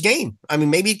part of his game. I mean,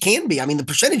 maybe it can be. I mean, the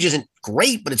percentage isn't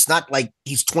great, but it's not like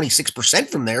he's 26%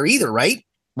 from there either, right?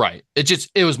 Right.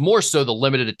 It was more so the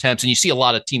limited attempts. And you see a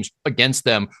lot of teams against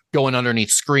them going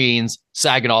underneath screens,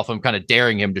 sagging off him, kind of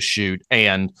daring him to shoot.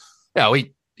 And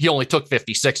he only took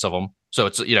 56 of them. So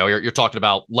it's, you're talking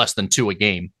about less than 2 a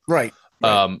game. Right.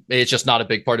 It's just not a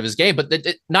big part of his game, but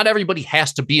not everybody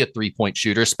has to be a 3-point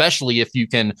shooter, especially if you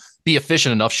can be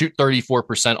efficient enough, shoot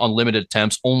 34% on limited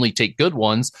attempts, only take good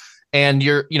ones. And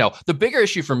the bigger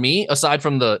issue for me, aside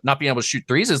from the not being able to shoot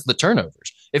threes, is the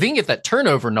turnovers. If he can get that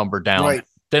turnover number down,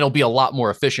 then it'll be a lot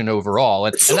more efficient overall.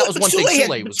 And that was one thing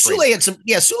Sule was great.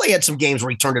 Sule had some games where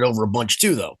he turned it over a bunch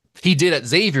too, though. He did at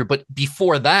Xavier, but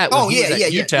before that, when he was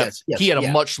at UTEP, he had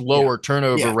a much lower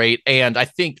turnover rate. And I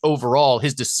think overall,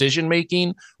 his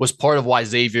decision-making was part of why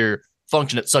Xavier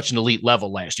functioned at such an elite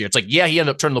level last year. It's like, he ended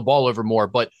up turning the ball over more,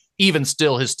 but even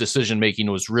still, his decision-making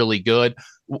was really good.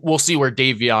 We'll see where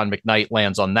Davion McKnight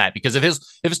lands on that, because if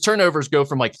his turnovers go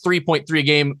from like 3.3 a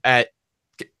game at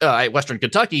Western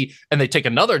Kentucky, and they take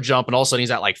another jump, and all of a sudden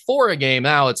he's at like 4 a game,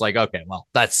 now it's like, okay, well,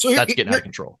 that's getting out of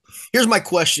control. Here's my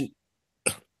question.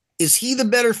 Is he the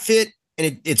better fit?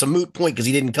 And it's a moot point because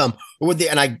he didn't come. Or would they,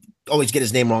 and I always get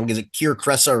his name wrong. Is it Kier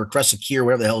Kressa or Kressa Kier,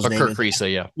 whatever the hell his name Kirk is?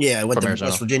 Krisa, yeah. Yeah, I went to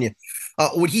West Virginia.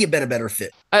 Would he have been a better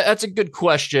fit? That's a good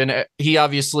question. He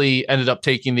obviously ended up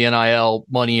taking the NIL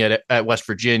money at West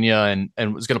Virginia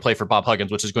and was going to play for Bob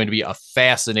Huggins, which is going to be a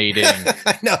fascinating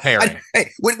pairing.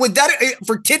 Would that,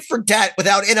 for tit for tat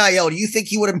without NIL, do you think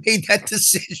he would have made that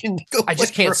decision to go? I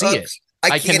just can't see it.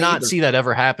 I cannot see that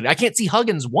ever happening. I can't see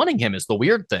Huggins wanting him is the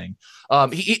weird thing.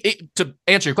 To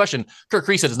answer your question, Kirk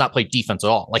Krisa does not play defense at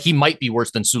all. Like, he might be worse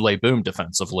than Sule Boom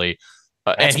defensively.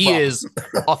 And he is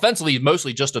offensively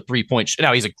mostly just a 3-point.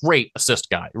 Now, he's a great assist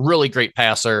guy, really great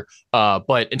passer.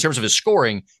 But in terms of his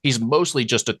scoring, he's mostly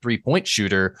just a 3-point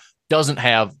shooter, doesn't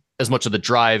have as much of the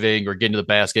driving or getting to the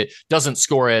basket, doesn't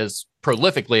score as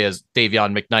prolifically as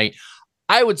Davion McKnight.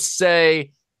 I would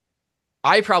say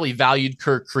I probably valued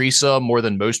Kirk Krisa more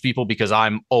than most people because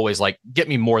I'm always like, get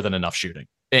me more than enough shooting.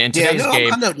 In today's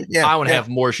game, I want to have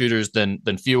more shooters than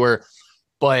fewer.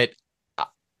 But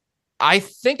I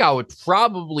think I would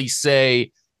probably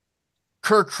say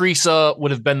Kirk Krisa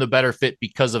would have been the better fit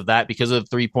because of that, because of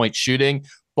the 3-point shooting.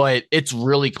 But it's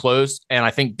really close. And I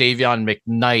think Davion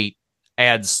McKnight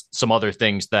adds some other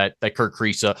things that Kirk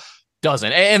Krisa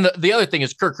doesn't. And the other thing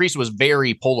is Kirk Krisa was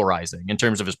very polarizing in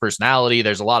terms of his personality.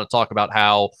 There's a lot of talk about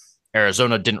how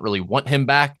Arizona didn't really want him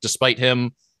back, despite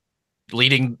him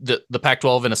leading the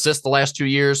Pac-12 in assists the last 2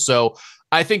 years. So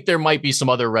I think there might be some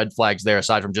other red flags there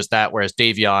aside from just that. Whereas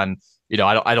Davion,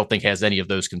 I don't think has any of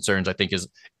those concerns. I think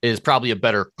is probably a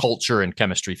better culture and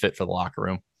chemistry fit for the locker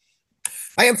room.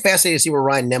 I am fascinated to see where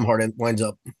Ryan Nembhard winds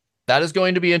up. That is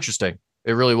going to be interesting.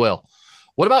 It really will.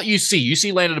 What about UC?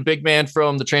 UC landed a big man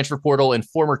from the transfer portal and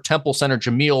former Temple center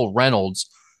Jameel Reynolds.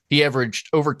 He averaged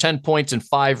over 10 points and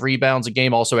 5 rebounds a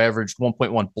game, also averaged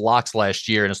 1.1 blocks last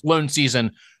year in his lone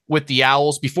season with the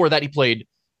Owls. Before that, he played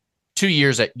 2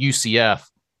 years at UCF.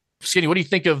 Skinny, what do you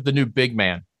think of the new big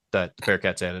man that the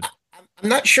Bearcats added? I'm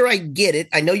not sure I get it.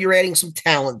 I know you're adding some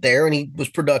talent there, and he was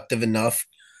productive enough.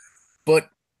 But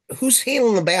who's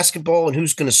handling the basketball and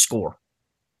who's going to score?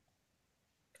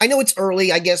 I know it's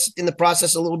early, I guess, in the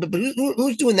process a little bit, but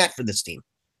who's doing that for this team?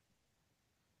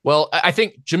 Well, I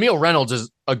think Jameel Reynolds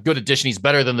is a good addition. He's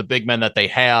better than the big men that they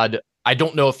had. I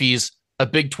don't know if he's a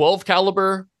Big 12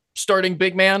 caliber starting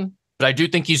big man, but I do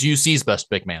think he's UC's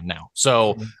best big man now.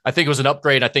 So I think it was an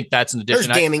upgrade. I think that's an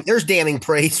addition. There's damning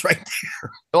praise right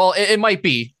there. Well, it might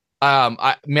be.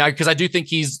 Because I do think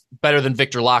he's better than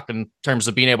Victor Locke in terms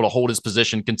of being able to hold his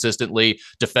position consistently,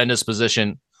 defend his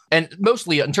position. And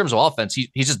mostly in terms of offense, he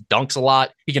just dunks a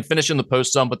lot. He can finish in the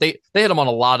post some, but they hit him on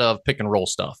a lot of pick and roll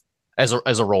stuff as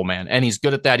a roll man. And he's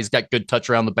good at that. He's got good touch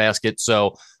around the basket.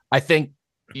 So I think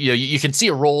you can see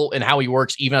a role in how he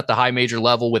works even at the high major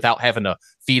level without having to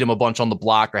feed him a bunch on the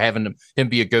block or having him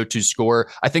be a go-to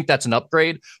scorer. I think that's an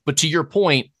upgrade. But to your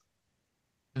point,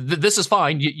 this is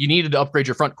fine. You needed to upgrade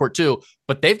your front court too,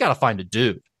 but they've got to find a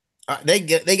dude. They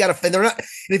got to. They're not.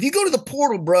 And if you go to the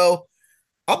portal, bro,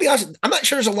 I'll be honest, I'm not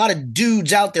sure there's a lot of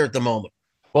dudes out there at the moment.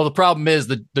 Well, the problem is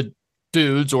the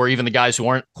dudes, or even the guys who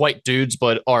aren't quite dudes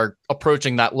but are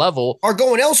approaching that level, are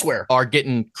going elsewhere, are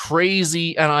getting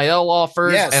crazy NIL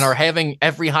offers, and are having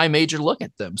every high major look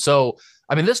at them. So,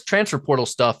 I mean, this transfer portal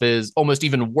stuff is almost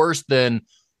even worse than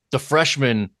the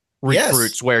freshman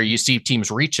recruits where you see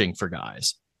teams reaching for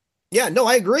guys. Yeah, no,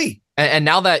 I agree. And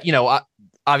now that,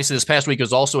 obviously this past week it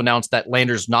was also announced that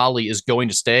Landers Nolley is going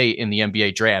to stay in the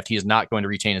NBA draft. He is not going to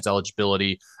retain his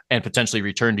eligibility and potentially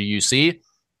return to UC.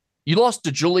 You lost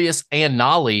to Julius and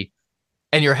Nolley,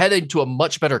 and you're heading to a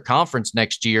much better conference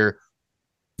next year.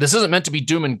 This isn't meant to be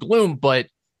doom and gloom, but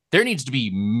there needs to be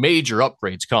major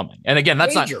upgrades coming. And again,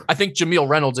 that's not, I think Jameel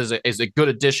Reynolds is a good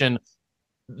addition.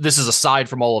 This is aside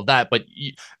from all of that, but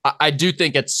I do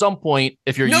think at some point,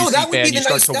 if you're a UC fan, you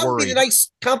start to worry. That would be the nice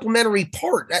complimentary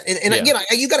part. And again,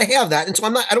 you got to have that. And so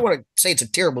I don't want to say it's a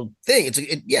terrible thing.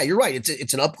 You're right.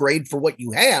 It's an upgrade for what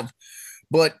you have,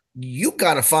 but you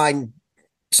got to find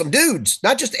some dudes,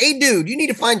 not just a dude. You need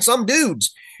to find some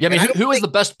dudes. Yeah, I mean, who is the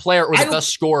best player or the best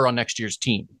scorer on next year's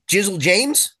team? Jizzle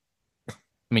James? I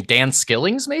mean, Dan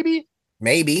Skillings, maybe?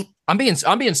 Maybe. I'm being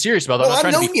serious about that. I'm not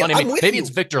trying to be funny. Maybe it's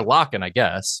Victor Locken, I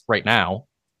guess, right now.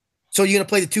 So you're going to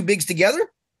play the two bigs together?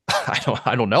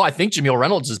 I don't know. I think Jameel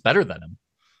Reynolds is better than him.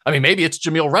 I mean, maybe it's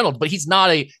Jameel Reynolds, but he is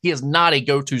not a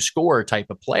go-to scorer type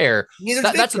of player.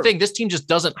 That's the thing. This team just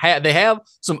doesn't have. They have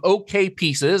some okay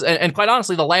pieces, and quite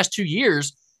honestly, the last 2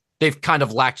 years they've kind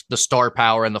of lacked the star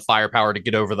power and the firepower to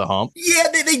get over the hump. Yeah,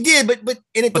 they did, but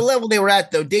at the level they were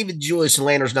at, though, David Julius and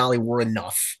Landers Nolley were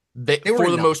enough. They were for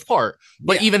the most part.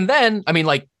 But even then, I mean,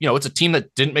 it's a team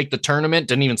that didn't make the tournament,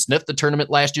 didn't even sniff the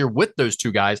tournament last year with those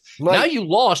two guys. Right. Now you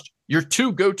lost your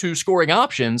two go-to scoring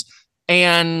options.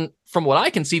 And from what I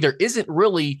can see, there isn't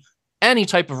really any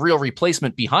type of real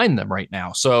replacement behind them right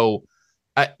now. So,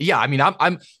 I'm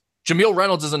Jameel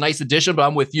Reynolds is a nice addition, but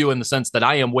I'm with you in the sense that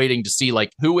I am waiting to see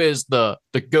who is the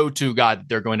go-to guy that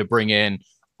they're going to bring in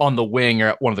on the wing or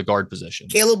at one of the guard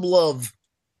positions. Caleb Love.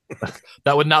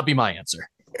 That would not be my answer.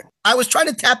 I was trying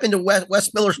to tap into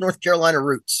Wes Miller's North Carolina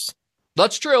roots.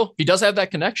 That's true. He does have that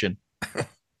connection.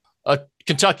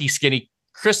 Kentucky skinny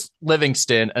Chris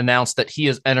Livingston announced that he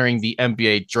is entering the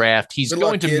NBA draft. He's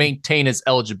going to maintain his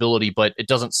eligibility, but it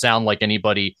doesn't sound like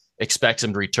anybody expects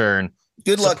him to return.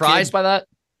 Good luck. Surprised by that?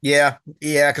 Yeah.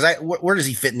 Because where does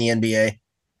he fit in the NBA?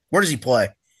 Where does he play?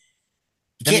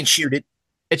 He can't shoot it.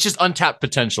 It's just untapped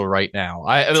potential right now.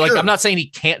 I'm not saying he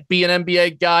can't be an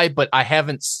NBA guy, but I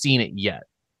haven't seen it yet.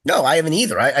 No, I haven't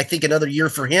either. I think another year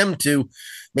for him to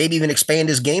maybe even expand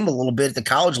his game a little bit at the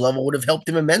college level would have helped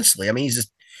him immensely. I mean, he's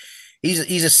a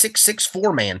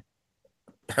 6'4" man.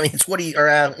 I mean, it's what he's a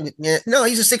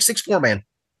 6'4" man.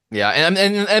 Yeah, and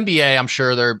in the NBA, I'm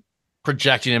sure they're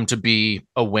projecting him to be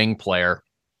a wing player.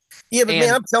 Yeah, but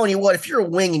man, I'm telling you what, if you're a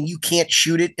wing and you can't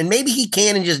shoot it, and maybe he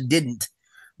can and just didn't,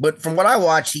 but from what I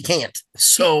watched, he can't.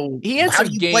 So he had some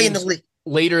games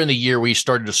later in the year where he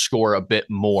started to score a bit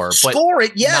more. But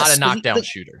not a knockdown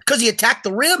shooter. Because he attacked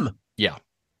the rim. Yeah.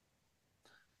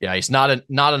 Yeah, he's not a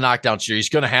knockdown shooter. He's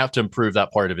going to have to improve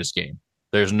that part of his game.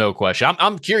 There's no question.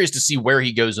 I'm curious to see where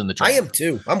he goes in the draft. I am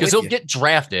too. Because he'll get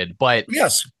drafted, but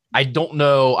yes, I don't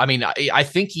know. I mean, I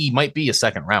think he might be a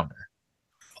second rounder.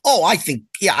 Oh, I think,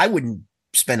 I wouldn't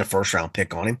spend a first round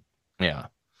pick on him. Yeah.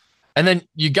 And then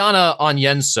Ugana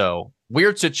Onyenso,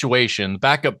 weird situation.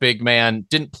 Backup big man,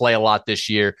 didn't play a lot this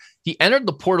year. He entered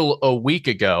the portal a week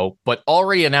ago, but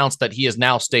already announced that he is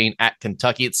now staying at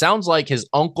Kentucky. It sounds like his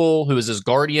uncle, who is his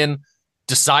guardian,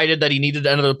 decided that he needed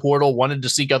to enter the portal, wanted to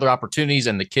seek other opportunities,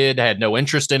 and the kid had no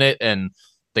interest in it. And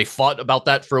they fought about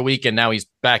that for a week, and now he's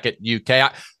back at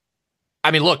UK. I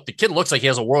mean, look, the kid looks like he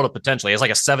has a world of potential. He has like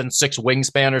a 7'6"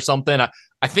 wingspan or something.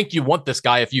 I think you want this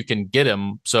guy if you can get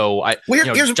him. So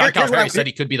John Calipari said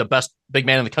he could be the best big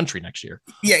man in the country next year.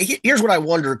 Yeah, here's what I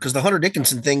wonder, because the Hunter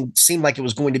Dickinson thing seemed like it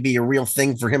was going to be a real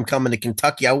thing for him coming to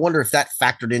Kentucky. I wonder if that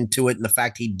factored into it and the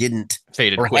fact he didn't.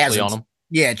 Faded quickly on him.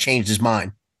 Yeah, changed his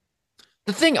mind.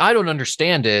 The thing I don't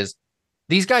understand is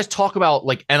these guys talk about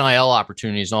like NIL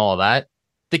opportunities and all of that.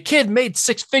 The kid made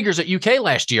 6 figures at UK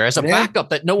last year as a backup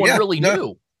that no one really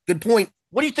knew. Good point.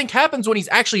 What do you think happens when he's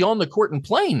actually on the court and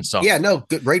playing something? Yeah, no,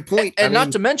 great point. And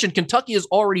not to mention, Kentucky has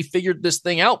already figured this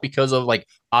thing out because of like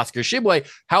Oscar Tshiebwe,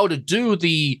 how to do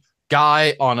the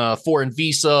guy on a foreign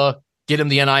visa, get him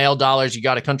the NIL dollars, you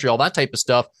got a country, all that type of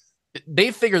stuff.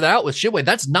 They figured that out with Tshiebwe.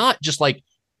 That's not just like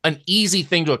an easy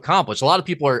thing to accomplish. A lot of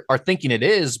people are thinking it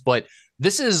is, but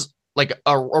this is like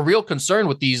a real concern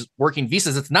with these working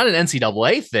visas. It's not an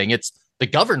NCAA thing. It's the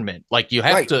government. Like you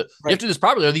have to do this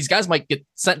properly, or these guys might get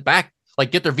sent back,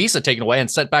 like get their visa taken away and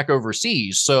sent back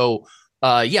overseas. So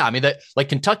I mean that like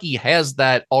Kentucky has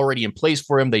that already in place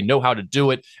for him. They know how to do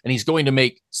it, and he's going to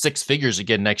make 6 figures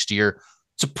again next year.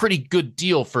 It's a pretty good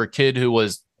deal for a kid who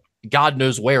was God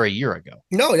knows where a year ago.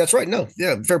 No, that's right. No,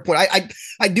 yeah, fair point.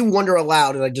 I do wonder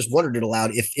aloud, and I just wondered it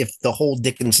aloud if the whole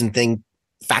Dickinson thing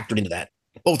factored into that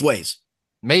both ways.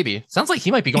 Maybe. Sounds like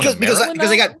he might be going to Maryland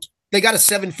because now? they got a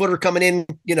 7-footer coming in,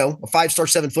 a 5-star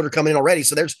 7-footer coming in already.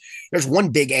 So there's one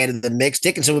big add in the mix.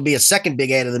 Dickinson would be a second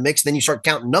big add in the mix. Then you start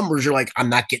counting numbers. You're like, I'm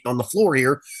not getting on the floor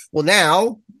here. Well,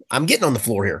 now I'm getting on the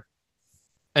floor here.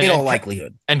 In all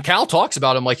likelihood. And Cal talks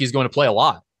about him like he's going to play a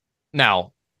lot.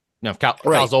 Now,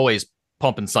 Cal's always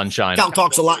pumping sunshine. Cal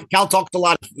talks a lot. Cal talks a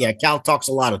lot. Yeah, Cal talks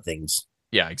a lot of things.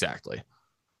 Yeah, exactly.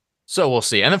 So we'll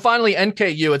see. And then finally,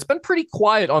 NKU. It's been pretty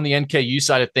quiet on the NKU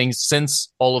side of things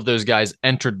since all of those guys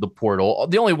entered the portal.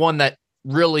 The only one that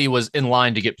really was in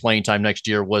line to get playing time next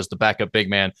year was the backup big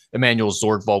man, Emmanuel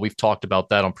Zorgval. We've talked about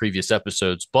that on previous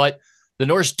episodes. But the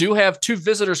Norse do have 2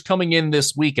 visitors coming in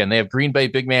this weekend. They have Green Bay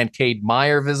big man Cade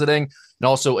Meyer visiting, and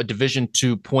also a Division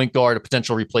II point guard, a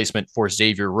potential replacement for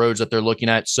Xavier Rhodes that they're looking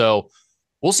at. So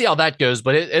we'll see how that goes.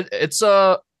 But it's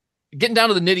getting down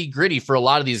to the nitty gritty for a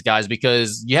lot of these guys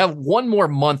because you have one more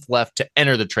month left to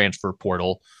enter the transfer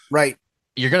portal. Right.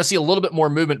 You're going to see a little bit more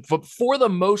movement. But for the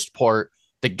most part,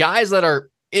 the guys that are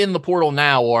in the portal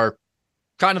now are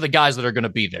kind of the guys that are going to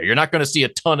be there. You're not going to see a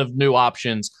ton of new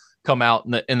options come out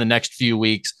in the next few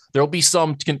weeks. There'll be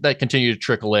some that continue to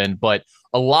trickle in, but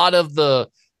a lot of the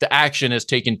action has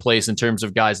taken place in terms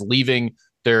of guys leaving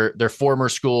their former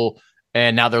school,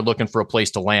 and now they're looking for a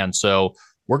place to land. So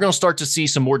we're going to start to see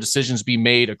some more decisions be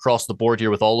made across the board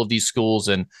here with all of these schools,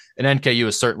 and NKU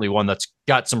is certainly one that's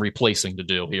got some replacing to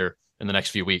do here in the next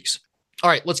few weeks. All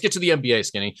right, let's get to the NBA,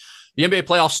 Skinny. The NBA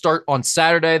playoffs start on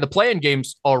Saturday. The play-in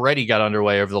games already got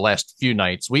underway over the last few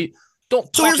nights. So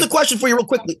here's the question for you real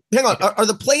quickly. Hang on. Okay. Are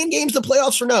the play-in games the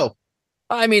playoffs or no?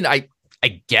 I mean, I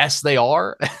guess they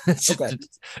are. It's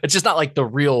just not like the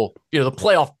real, the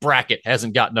playoff bracket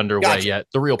hasn't gotten underway yet.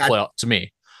 The real playoff to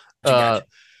me. But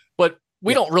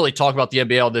we don't really talk about the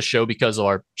NBA on this show because of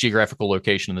our geographical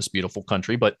location in this beautiful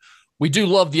country. But we do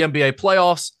love the NBA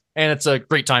playoffs, and it's a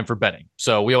great time for betting.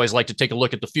 So we always like to take a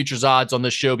look at the futures odds on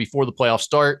this show before the playoffs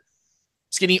start.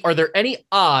 Skinny, are there any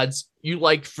odds you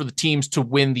like for the teams to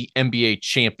win the NBA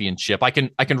championship? I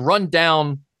can run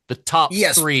down the top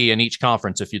 3 in each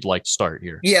conference if you'd like to start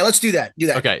here. Yeah, let's do that.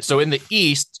 Okay, so in the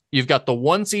East, you've got the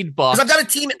 1 seed Bucks. I've got a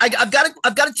team. I've got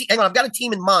a team. Hang on, I've got a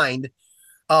team in mind.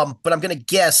 But I'm going to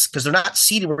guess because they're not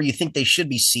seated where you think they should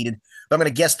be seated. But I'm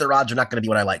going to guess their odds are not going to be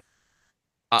what I like.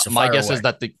 My guess is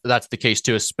that that's the case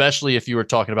too, especially if you were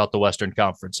talking about the Western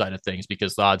Conference side of things,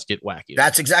 because the odds get wacky.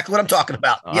 That's exactly what I'm talking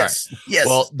about. Yes.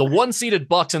 Well, the 1 seeded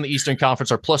Bucks in the Eastern Conference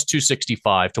are plus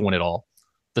 265 to win it all.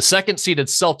 The 2nd seeded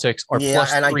Celtics are plus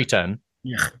 310.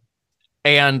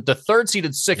 And the 3rd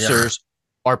seeded Sixers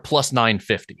are plus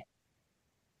 950.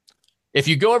 If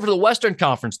you go over to the Western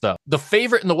Conference, though, the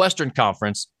favorite in the Western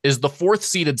Conference is the 4th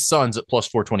seeded Suns at plus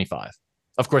 425.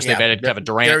 Of course, they've added Kevin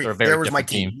Durant. They're a very different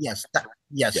team. Yes.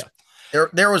 Yeah.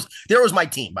 There was my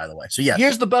team, by the way. So yeah.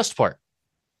 Here's the best part.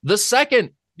 The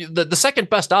second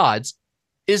best odds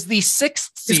is the 6th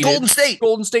seeded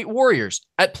Golden State Warriors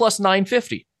at plus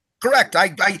 950. Correct. I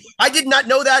did not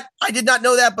know that.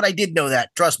 But I did know that.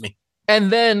 Trust me.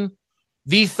 And then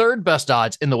the 3rd best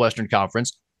odds in the Western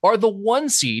Conference are the 1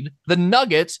 seed, the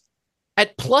Nuggets,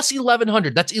 at plus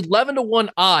 1,100. That's 11-1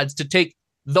 odds to take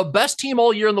the best team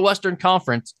all year in the Western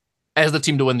Conference as the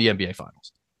team to win the NBA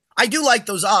Finals. I do like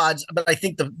those odds, but I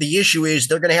think the issue is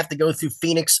they're going to have to go through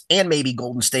Phoenix and maybe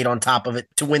Golden State on top of it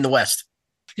to win the West.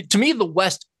 To me, the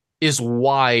West is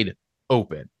wide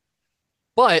open.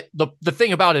 But the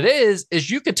thing about it is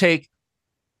you could take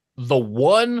the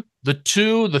 1, the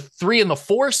 2, the 3, and the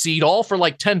 4 seed all for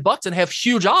like $10 and have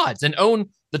huge odds and own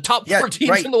the top 4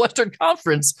 teams in the Western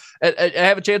Conference and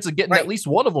have a chance of getting at least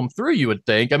one of them through, you would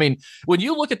think. I mean, when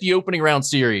you look at the opening round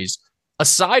series,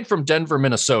 aside from Denver,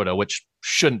 Minnesota, which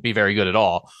shouldn't be very good at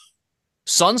all,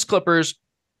 Suns, Clippers,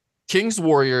 Kings,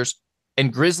 Warriors,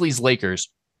 and Grizzlies, Lakers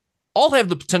all have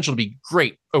the potential to be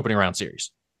great opening round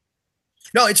series.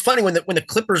 No, it's funny when the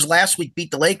Clippers last week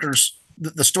beat the Lakers,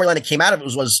 the storyline that came out of it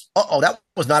was that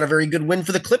was not a very good win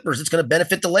for the Clippers. It's going to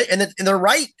benefit the Lakers. And they're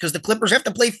right, because the Clippers have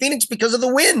to play Phoenix because of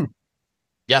the win.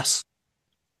 Yes.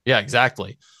 Yeah,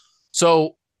 exactly.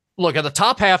 So look, at the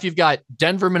top half, you've got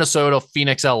Denver, Minnesota,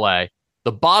 Phoenix, LA.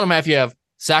 The bottom half, you have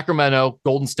Sacramento,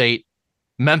 Golden State,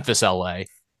 Memphis, LA,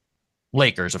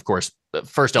 Lakers, of course.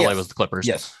 First LA was the Clippers.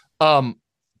 Yes.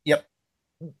 Yep.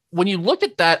 When you look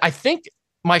at that, I think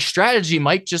my strategy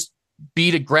might just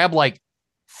be to grab like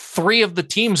 3 of the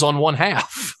teams on one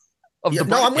half of the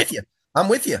bracket. No, I'm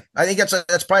with you. I think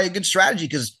that's probably a good strategy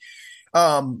because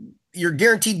you're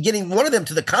guaranteed getting one of them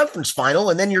to the conference final,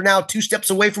 and then you're now 2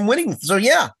 steps away from winning. So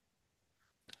yeah.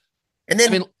 And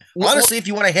then honestly, if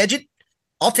you want to hedge it,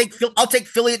 I'll take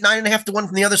Philly at 9.5 to 1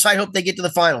 from the other side. Hope they get to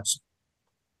the finals.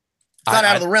 It's not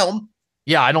out of the realm.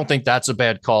 Yeah, I don't think that's a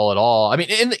bad call at all. I mean,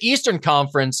 in the Eastern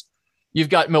Conference, you've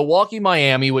got Milwaukee,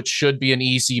 Miami, which should be an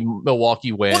easy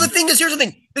Milwaukee win. Well, the thing is, here's the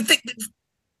thing.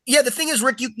 The thing is,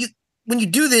 Rick, you when you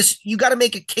do this, you got to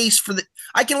make a case for the.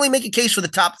 I can only make a case for the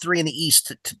top three in the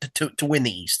East to win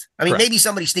the East. I mean, maybe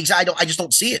somebody sneaks. I just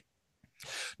don't see it.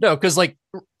 No, because like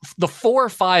the 4 or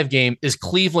 5 game is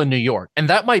Cleveland, New York, and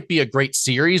that might be a great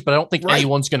series, but I don't think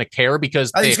anyone's going to care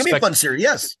because I think it's going to be a fun series.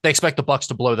 Yes, they expect the Bucks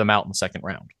to blow them out in the second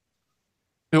round.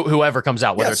 Whoever comes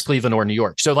out, whether it's Cleveland or New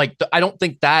York. So like, I don't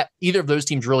think that either of those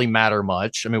teams really matter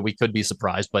much. I mean, we could be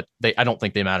surprised, but I don't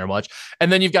think they matter much.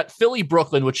 And then you've got Philly,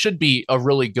 Brooklyn, which should be a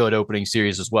really good opening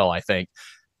series as well, I think.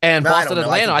 And Boston,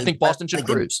 Atlanta, I think Boston should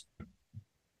cruise.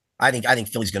 I think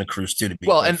Philly's going to cruise too, to be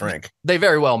quite frank. They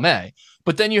very well may.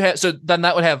 But then then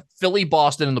that would have Philly,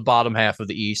 Boston in the bottom half of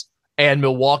the East, and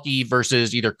Milwaukee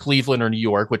versus either Cleveland or New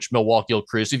York, which Milwaukee will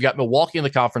cruise. So you've got Milwaukee in the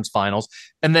conference finals,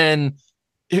 and then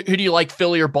who do you like,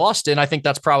 Philly or Boston? I think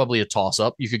that's probably a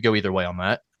toss-up. You could go either way on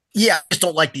that. Yeah, I just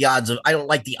don't like the odds of. I don't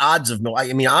like the odds of.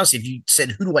 I mean, honestly, if you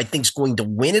said who do I think is going to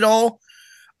win it all,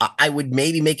 I would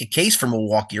maybe make a case for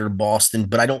Milwaukee or Boston,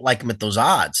 but I don't like them at those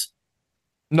odds.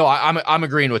 No, I'm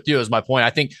agreeing with you as my point. I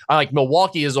think I like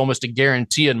Milwaukee is almost a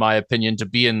guarantee, in my opinion, to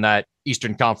be in that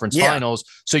Eastern Conference Finals.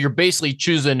 So you're basically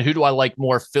choosing who do I like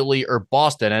more, Philly or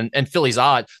Boston? And Philly's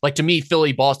odd. Like to me,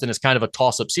 Philly Boston is kind of a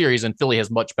toss-up series, and Philly has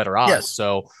much better odds. Yes.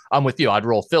 So I'm with you. I'd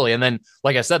roll Philly. And then,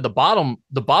 like I said, the bottom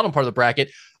part of the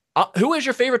bracket. Who is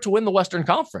your favorite to win the Western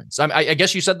Conference? I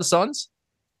guess you said the Suns.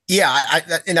 Yeah,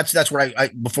 and that's what I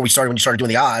before when you started doing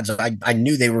the odds, I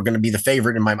knew they were going to be the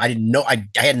favorite in my. I didn't know I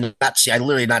had not seen. I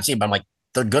literally had not seen, but I'm like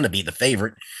they're going to be the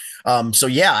favorite. So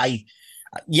yeah,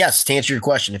 yes, to answer your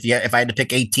question, if I had to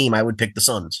pick a team, I would pick the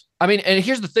Suns. I mean, and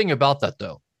here's the thing about that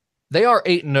though, they are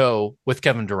 8-0 with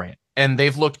Kevin Durant, and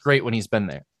they've looked great when he's been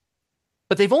there.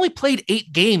 But they've only played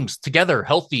 8 games together,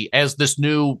 healthy as this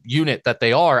new unit that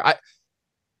they are.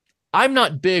 I'm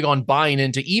not big on buying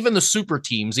into even the super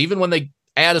teams, even when they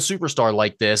add a superstar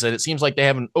like this, and it seems like they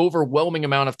have an overwhelming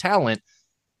amount of talent.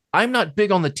 I'm not big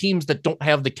on the teams that don't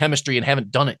have the chemistry and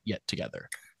haven't done it yet together.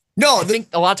 No, I think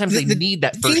a lot of times they need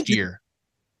that first year.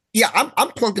 Yeah, I'm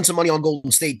plunking some money on Golden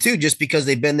State too, just because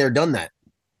they've been there, done that.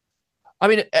 I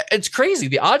mean, it's crazy.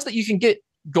 The odds that you can get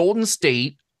Golden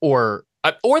State or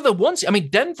the ones, I mean,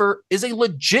 Denver is a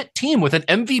legit team with an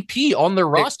MVP on their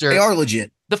roster. They are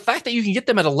legit. The fact that you can get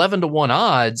them at 11-1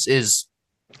 odds is,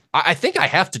 I think I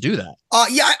have to do that.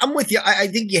 Yeah, I'm with you. I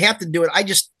think you have to do it. I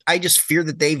just fear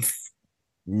that they've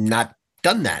not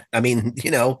done that. I mean,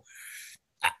 you know,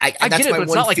 I get it, but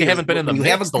it's not like they haven't been in the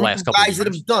mix the last couple of guys that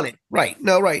have done it. Right.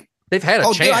 No, right. They've had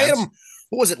a chance. I had them,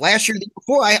 what was it, last year?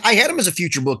 Before I had them as a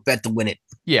future book bet to win it.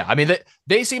 Yeah, I mean,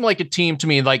 they seem like a team to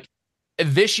me. Like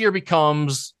this year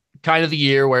becomes kind of the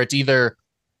year where it's either,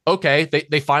 okay,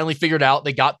 they finally figured out,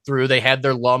 they got through, they had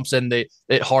their lumps and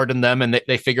it hardened them and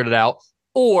they figured it out.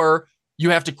 Or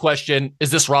you have to question,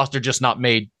 is this roster just not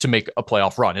made to make a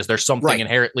playoff run? Is there something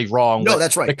inherently wrong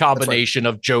with the combination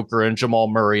of Joker and Jamal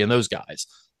Murray and those guys?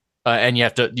 And you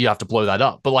have to blow that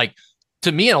up. But like,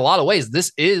 to me, in a lot of ways,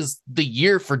 this is the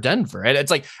year for Denver. And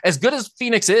it's like, as good as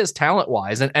Phoenix is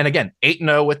talent-wise, and again,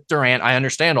 8-0 with Durant, I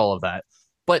understand all of that.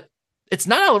 But it's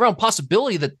not out of the realm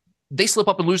possibility that they slip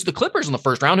up and lose to the Clippers in the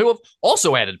first round, who have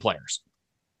also added players.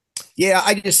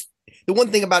 Yeah, the one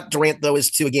thing about Durant, though, is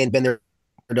to, again, been there,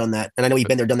 done that. And I know he's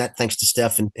been there, done that thanks to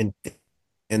Steph and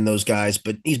those guys,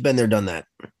 but he's been there, done that.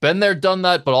 Been there, done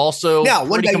that, but also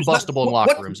pretty combustible in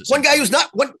locker rooms. One guy who's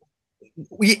not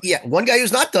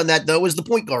done that, though, is the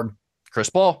point guard. Chris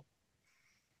Paul.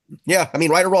 Yeah, I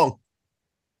mean, right or wrong.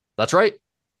 That's right.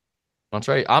 That's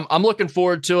right. I'm looking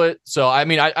forward to it. So, I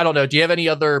mean, I don't know. Do you have any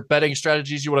other betting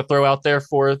strategies you want to throw out there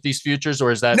for these futures,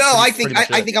 or is that? No, I think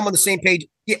I'm on the same page.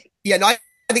 Yeah. No, I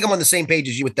think I'm on the same page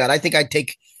as you with that. I think I'd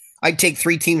take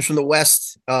 3 teams from the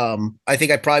West. I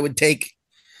think I probably would take.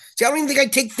 See, I don't even think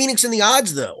I'd take Phoenix in the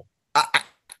odds, though.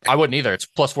 I wouldn't either. It's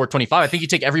plus 425. I think you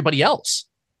take everybody else.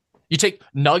 You take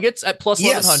Nuggets at plus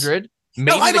 1100.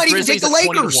 Maybe I might even take the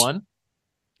Lakers. 21.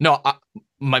 No,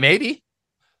 maybe.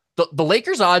 The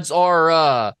Lakers odds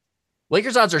are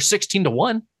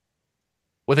 16-1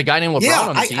 with a guy named LeBron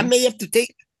on the team. I may have to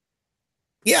take.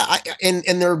 Yeah, and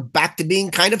they're back to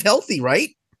being kind of healthy, right?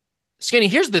 Skinny,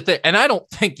 here's the thing, and I don't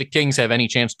think the Kings have any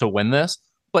chance to win this,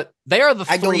 but they are the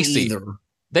 3 seed.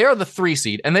 They are the 3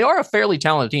 seed, and they are a fairly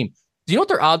talented team. Do you know what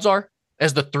their odds are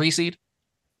as the 3 seed?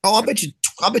 Oh, I'll bet you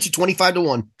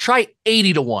 25-1. Try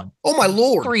 80-1. Oh my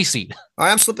Lord. 3 seed. All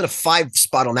right, I'm slipping a 5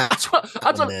 spot on that. That's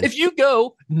what, if you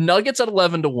go Nuggets at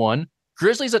 11-1,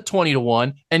 Grizzlies at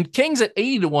 20-1, and Kings at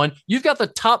 80-1, you've got the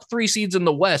top 3 seeds in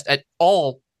the West at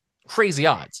all crazy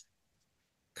odds.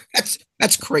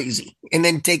 That's crazy. And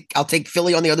then I'll take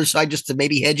Philly on the other side just to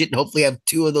maybe hedge it and hopefully have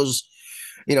two of those,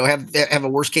 have a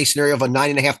worst case scenario of a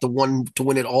 9.5 to 1 to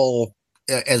win it all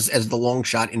as the long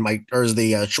shot as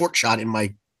the short shot in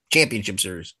my championship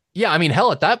series. Yeah, I mean,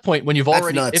 hell, at that point, when you've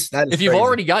already if you've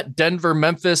already got Denver,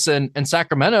 Memphis, and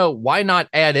Sacramento, why not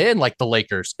add in like the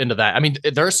Lakers into that? I mean,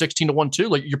 they're 16 to 1 too.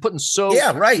 Like you're putting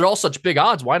right. They're all such big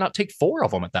odds. Why not take 4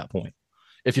 of them at that point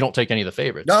if you don't take any of the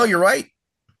favorites? No, you're right.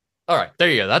 All right, there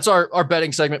you go. That's our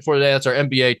betting segment for today. That's our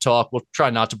NBA talk. We'll try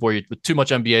not to bore you with too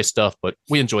much NBA stuff, but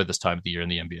we enjoy this time of the year in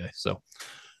the NBA. So,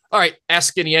 all right, ask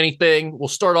Skinny anything. We'll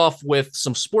start off with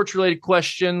some sports-related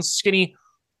questions. Skinny,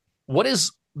 what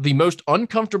is the most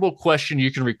uncomfortable question you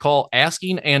can recall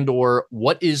asking, and or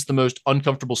what is the most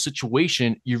uncomfortable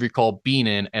situation you recall being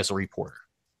in as a reporter?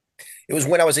 It was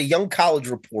when I was a young college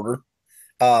reporter.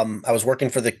 I was working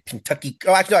for the Kentucky.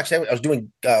 Actually,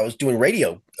 I was doing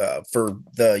radio for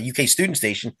the UK student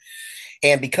station,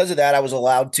 and because of that, I was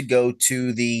allowed to go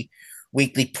to the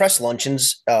weekly press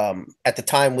luncheons at the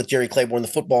time with Jerry Claiborne, the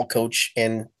football coach,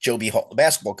 and Joe B. Hall, the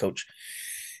basketball coach.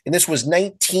 And this was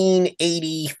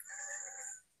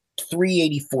 1983,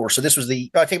 84. So this was I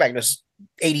take it back. This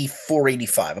 84,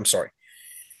 85. I'm sorry.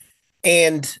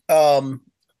 And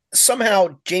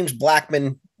somehow James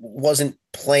Blackman wasn't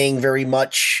playing very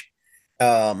much.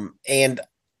 And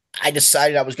I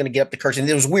decided I was going to get up the curtain. And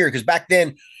it was weird because back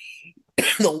then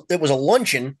it was a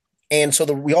luncheon. And so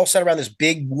we all sat around this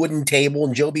big wooden table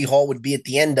and Joe B. Hall would be at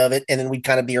the end of it. And then we'd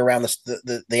kind of be around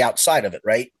the outside of it.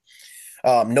 Right.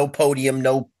 No podium,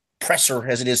 no presser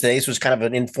as it is today. This was kind of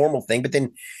an informal thing. But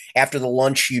then after the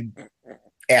lunch, you'd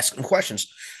ask them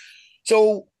questions.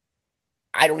 So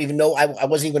I don't even know. I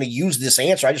wasn't even going to use this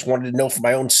answer. I just wanted to know for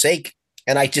my own sake.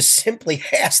 And I just simply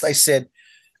asked, I said,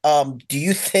 do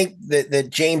you think that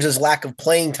James's lack of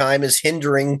playing time is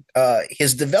hindering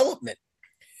his development?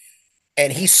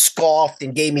 And he scoffed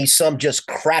and gave me some just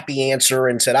crappy answer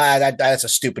and said, that's a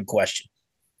stupid question.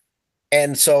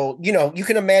 And so, you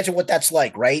can imagine what that's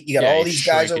like, right? You got all these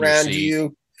guys around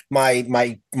you.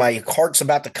 My heart's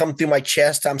about to come through my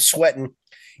chest. I'm sweating.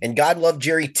 And God love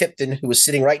Jerry Tipton, who was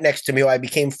sitting right next to me, who I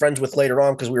became friends with later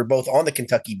on because we were both on the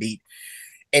Kentucky beat.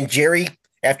 And Jerry,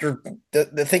 after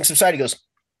the thing subsided, he goes,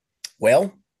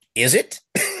 well, is it?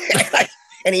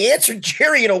 And he answered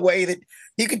Jerry in a way that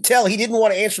you could tell he didn't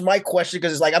want to answer my question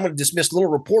because it's like, I'm going to dismiss little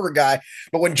reporter guy.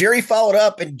 But when Jerry followed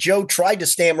up and Joe tried to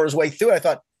stammer his way through it, I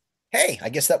thought, hey, I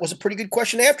guess that was a pretty good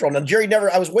question after all. Now, Jerry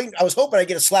I was hoping I'd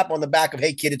get a slap on the back of,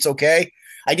 hey, kid, it's okay.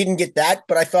 I didn't get that,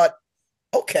 but I thought,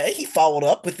 okay, he followed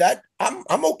up with that.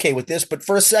 I'm okay with this. But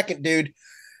for a second, dude,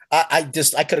 I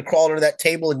could have crawled under that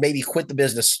table and maybe quit the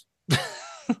business.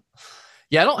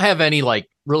 Yeah, I don't have any like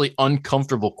really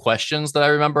uncomfortable questions that I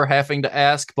remember having to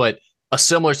ask, but a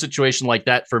similar situation like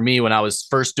that for me when I was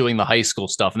first doing the high school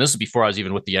stuff. And this is before I was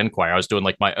even with the Enquirer. I was doing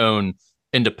like my own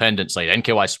independent site,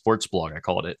 NKY Sports Blog, I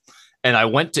called it. And I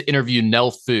went to interview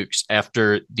Nell Fuchs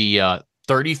after the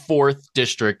 34th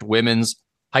District Women's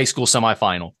High School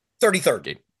Semifinal.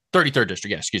 33rd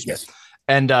District, yeah, excuse me. Yes.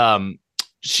 And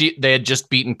they had just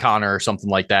beaten Connor or something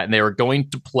like that, and they were going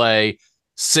to play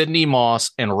Sydney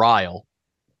Moss and Ryle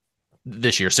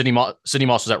this year. Sydney Moss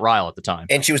was at Ryle at the time.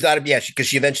 And she was not, because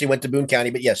she eventually went to Boone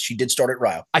County, but yes, she did start at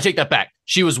Ryle. I take that back.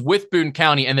 She was with Boone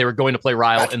County, and they were going to play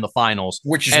Ryle in the finals.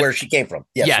 Which is where she came from.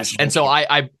 Yes. And so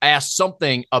I asked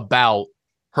something about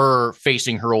her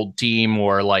facing her old team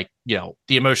or like, the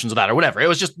emotions of that or whatever. It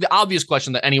was just the obvious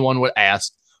question that anyone would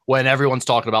ask when everyone's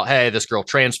talking about, hey, this girl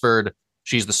transferred.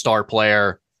 She's the star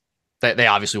player. They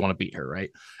obviously want to beat her, right?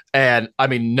 And I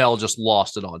mean, Nell just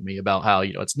lost it on me about how,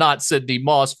 it's not Sydney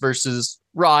Moss versus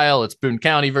Ryle. It's Boone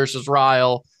County versus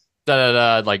Ryle.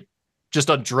 Like just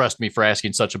undressed me for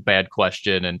asking such a bad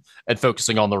question and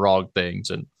focusing on the wrong things.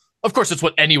 And of course, it's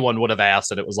what anyone would have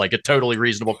asked. And it was like a totally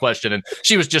reasonable question. And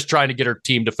she was just trying to get her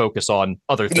team to focus on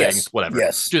other things, whatever.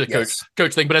 Yes. Do the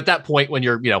coach thing. But at that point, when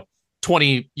you're,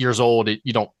 20 years old,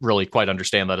 you don't really quite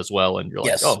understand that as well. And you're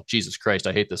like, oh, Jesus Christ,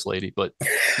 I hate this lady. But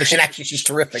and actually, she's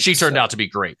terrific. She turned out to be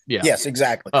great. Yeah. Yes,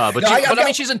 exactly. But I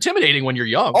mean, she's intimidating when you're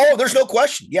young. Oh, there's no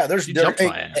question. Yeah,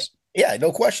 yeah,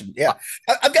 no question. Yeah.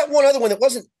 I've got one other one that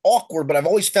wasn't awkward, but I've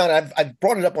always found I've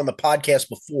brought it up on the podcast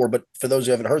before. But for those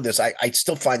who haven't heard this, I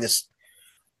still find this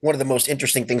one of the most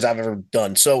interesting things I've ever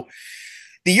done. So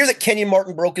the year that Kenyon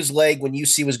Martin broke his leg when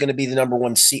UC was going to be the number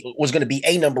one seed, was going to be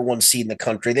a number one seed in the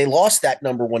country. They lost that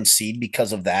number one seed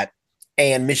because of that.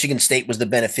 And Michigan State was the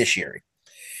beneficiary.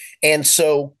 And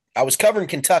so I was covering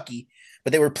Kentucky,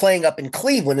 but they were playing up in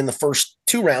Cleveland in the first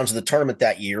 2 rounds of the tournament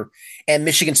that year. And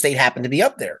Michigan State happened to be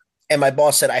up there. And my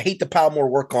boss said, I hate to pile more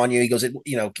work on you. He goes,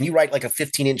 can you write like a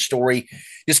 15-inch story?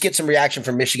 Just get some reaction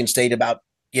from Michigan State about,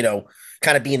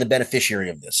 kind of being the beneficiary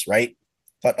of this, right?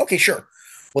 But okay, sure.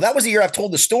 Well, that was the year I've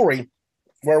told the story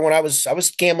where when I was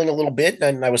gambling a little bit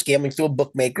and I was gambling through a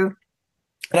bookmaker,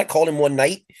 and I called him one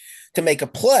night to make a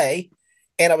play,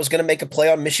 and I was going to make a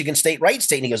play on Michigan State, Wright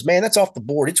State. And he goes, man, that's off the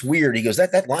board. It's weird. He goes,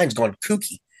 that line's gone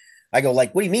kooky. I go,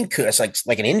 like, what do you mean? It's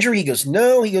like an injury? He goes,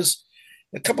 no. He goes,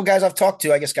 a couple guys I've talked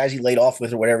to, I guess guys he laid off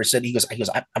with or whatever, said, he goes,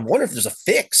 I'm wondering if there's a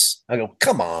fix. I go,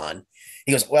 come on.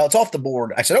 He goes, well, it's off the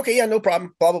board. I said, okay, yeah, no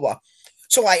problem, blah, blah, blah.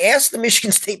 So I asked the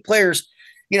Michigan State players,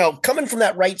 coming from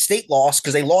that Wright State loss,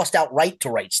 because they lost outright to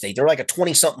Wright State. They're like a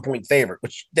 20-something point favorite,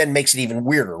 which then makes it even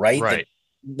weirder, right? Right.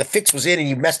 The fix was in and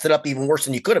you messed it up even worse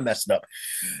than you could have messed it up.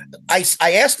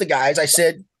 I asked the guys, I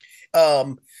said,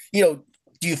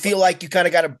 do you feel like you kind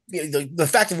of got the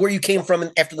fact of where you came from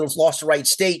after those loss to Wright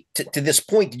State to this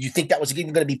point, did you think that was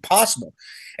even going to be possible?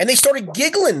 And they started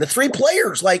giggling, the three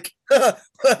players, like the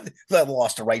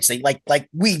loss to Wright State, like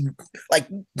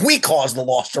we caused the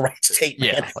loss to Wright State.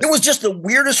 Man. Yeah, it was just the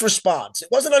weirdest response. It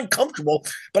wasn't uncomfortable,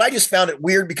 but I just found it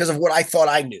weird because of what I thought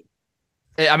I knew.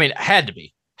 I mean, it had to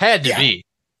be.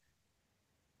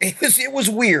 It was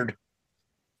weird.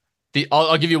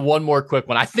 I'll give you one more quick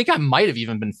one. I think I might have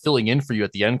even been filling in for you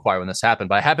at the Enquirer when this happened,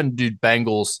 but I happened to do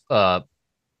Bengals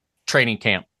training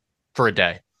camp for a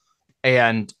day.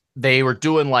 And they were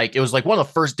doing it was like one of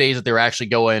the first days that they were actually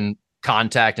going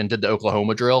contact and did the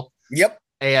Oklahoma drill. Yep.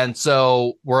 And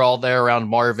so we're all there around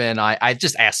Marvin. I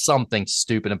just asked something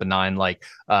stupid and benign, like,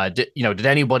 did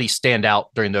anybody stand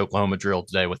out during the Oklahoma drill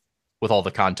today with all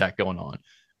the contact going on?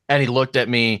 And he looked at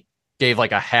me, gave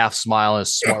like a half smile in a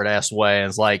smart ass way, and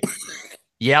was like,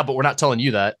 yeah, but we're not telling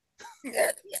you that.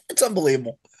 Yeah, it's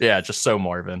unbelievable. Yeah, just so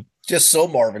Marvin. Just so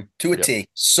Marvin to a T.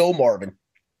 So Marvin.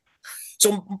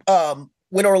 So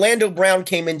when Orlando Brown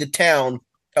came into town,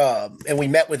 and we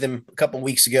met with him a couple of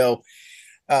weeks ago,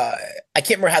 I can't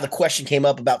remember how the question came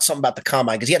up about something about the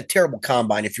combine, because he had a terrible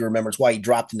combine, if you remember. It's why he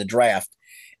dropped in the draft.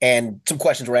 And some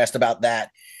questions were asked about that.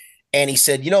 And he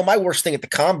said, my worst thing at the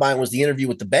combine was the interview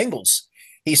with the Bengals.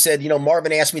 He said,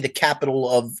 Marvin asked me the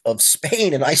capital of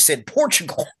Spain, and I said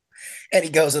Portugal. And he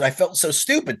goes, and I felt so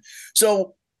stupid.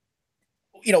 So,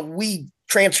 we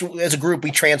as a group,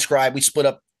 we transcribe, we split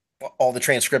up all the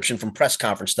transcription from press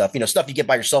conference stuff, stuff you get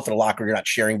by yourself in a locker, you're not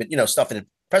sharing, but, stuff in a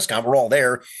press conference, we're all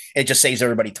there, and it just saves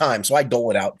everybody time. So I dole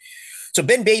it out. So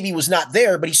Ben Baby was not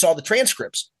there, but he saw the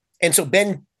transcripts. And so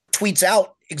Ben tweets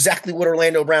out exactly what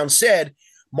Orlando Brown said.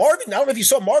 Marvin, I don't know if you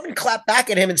saw, Marvin clapped back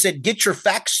at him and said, get your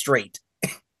facts straight.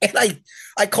 And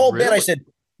I called Ben. I said,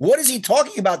 what is he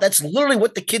talking about? That's literally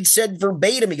what the kid said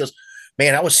verbatim. He goes,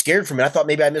 man, I was scared for him. I thought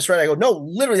maybe I misread. I go, no,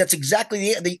 literally, that's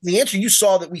exactly the answer you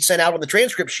saw that we sent out on the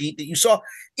transcript sheet that you saw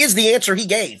is the answer he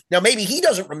gave. Now, maybe he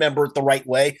doesn't remember it the right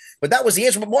way, but that was the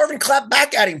answer. But Marvin clapped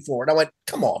back at him for it. I went,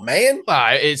 come on, man.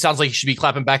 It sounds like you should be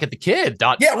clapping back at the kid.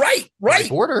 Yeah, right.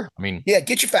 Border. I mean, yeah,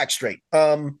 get your facts straight.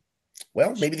 Well,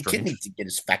 maybe the kid needs to get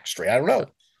his facts straight. I don't know.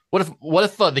 What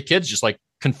if the kid's just like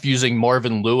confusing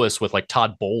Marvin Lewis with like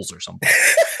Todd Bowles or something?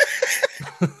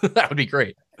 That would be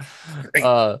great.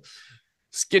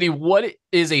 Skinny, what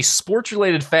is a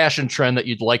sports-related fashion trend that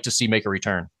you'd like to see make a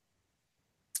return?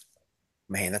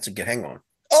 Man, that's a good hang on.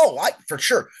 Oh, for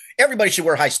sure. Everybody should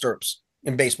wear high stirrups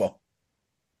in baseball.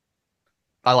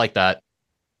 I like that.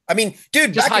 I mean,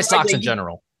 dude, just high socks in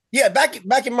general. Yeah, back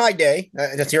in my day,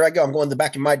 that's here I go. I'm going the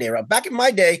back in my day route. Back in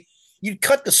my day, you'd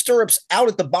cut the stirrups out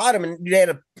at the bottom and you'd add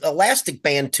an elastic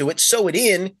band to it, sew it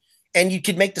in, and you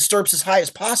could make the stirrups as high as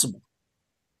possible.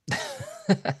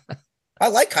 I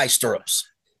like high stirrups.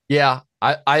 Yeah,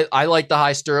 I like the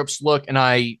high stirrups look, and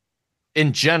I,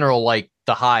 in general, like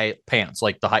the high pants,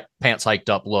 like the high pants hiked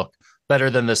up look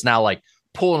better than this now, like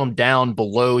pulling them down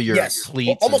below your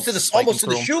cleats, almost to the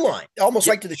shoe line,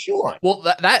 right to the shoe line. Well,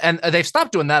 that and they've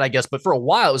stopped doing that, I guess. But for a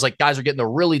while, it was like guys were getting the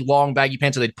really long baggy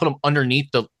pants, and they'd put them underneath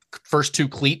the first two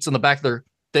cleats in the back of their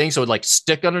thing, so it would like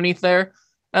stick underneath there.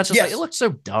 That's just like, it looks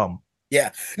so dumb.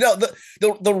 Yeah, no,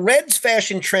 the Reds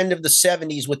fashion trend of the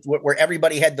 70s with where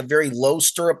everybody had the very low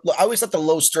stirrup look. I always thought the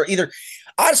low stirrup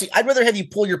honestly, I'd rather have you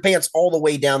pull your pants all the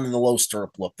way down than the low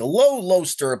stirrup look. The low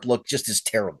stirrup look just is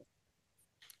terrible.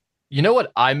 You know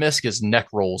what I miss is neck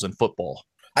rolls in football.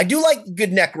 I do like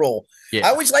good neck roll. Yeah.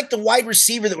 I always liked the wide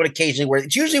receiver that would occasionally wear it.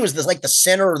 It usually was like the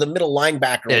center or the middle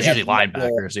linebacker. Yeah, it's usually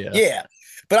linebackers. Yeah. Yeah.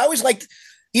 But I always liked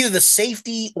either the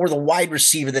safety or the wide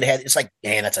receiver that had, it's like,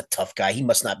 man, that's a tough guy. He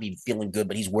must not be feeling good,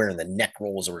 but he's wearing the neck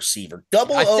roll as a receiver.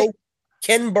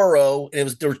 Ken Burrow.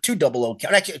 There were two double O.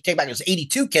 Actually, take back. It was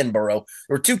 82 Ken Burrow.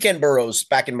 There were two Ken Burrows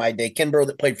back in my day. Ken Burrow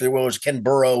that played for the Oilers. Ken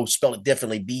Burrow, spelled it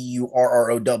differently,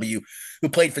 Burrow, who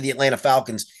played for the Atlanta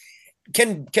Falcons.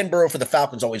 Ken Burrow for the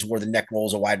Falcons always wore the neck roll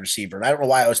as a wide receiver. And I don't know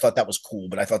why I always thought that was cool,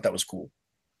 but I thought that was cool.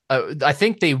 I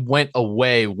think they went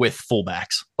away with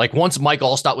fullbacks. Like once Mike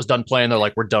Allstott was done playing, they're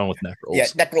like, we're done with neck rolls. Yeah,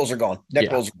 neck rolls are gone.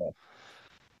 Rolls are gone.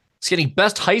 It's getting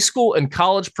best high school and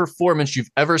college performance you've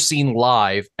ever seen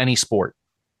live, any sport.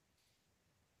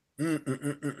 Watching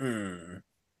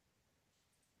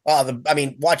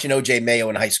OJ Mayo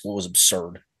in high school was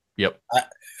absurd. Yep.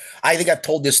 I think I've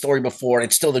told this story before, and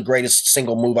it's still the greatest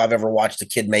single move I've ever watched a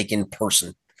kid make in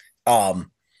person.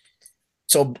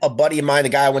 So a buddy of mine, the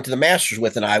guy I went to the Masters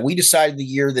with, and we decided the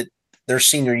year that their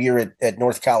senior year at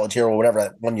North College here, or whatever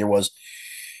that one year was,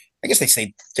 I guess they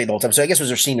stayed the whole time. So I guess it was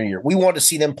their senior year. We wanted to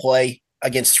see them play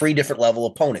against three different level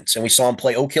opponents. And we saw them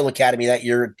play Oak Hill Academy that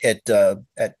year at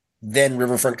then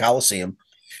Riverfront Coliseum.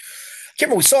 I can't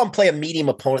remember. We saw them play a medium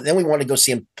opponent. Then we wanted to go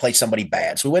see them play somebody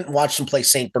bad. So we went and watched them play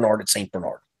St. Bernard at St.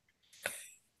 Bernard.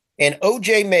 And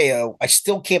OJ Mayo, I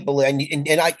still can't believe,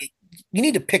 you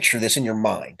need to picture this in your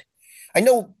mind. I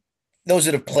know those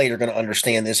that have played are going to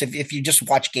understand this. If you just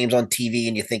watch games on TV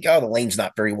and you think, oh, the lane's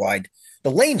not very wide. The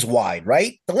lane's wide,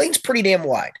 right? The lane's pretty damn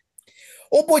wide.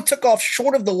 Old boy took off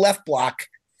short of the left block,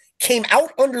 came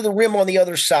out under the rim on the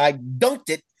other side, dunked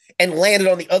it, and landed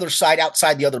on the other side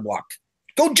outside the other block.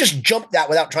 Go just jump that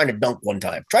without trying to dunk one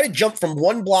time. Try to jump from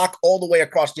one block all the way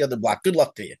across the other block. Good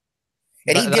luck to you.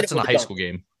 And he did it in a high school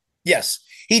game. Yes,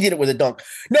 he did it with a dunk.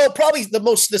 No, probably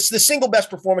the single best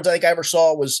performance I think I ever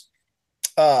saw was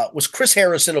Chris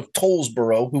Harrison of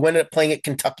Tollsboro, who ended up playing at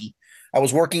Kentucky. I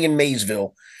was working in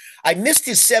Maysville. I missed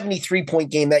his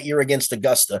 73-point game that year against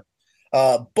Augusta,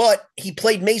 but he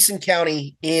played Mason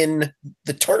County in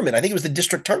the tournament. I think it was the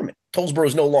district tournament. Tollsboro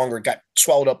is no longer, got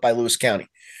swallowed up by Lewis County.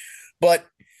 But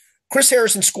Chris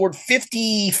Harrison scored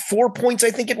 54 points,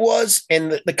 I think it was,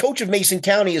 and the coach of Mason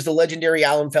County is the legendary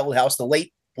Alan Feldhouse, the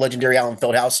late legendary Alan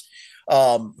Feldhouse,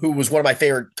 who was one of my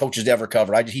favorite coaches to ever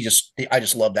cover. I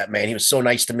just love that man. He was so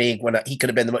nice to me when he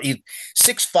could have been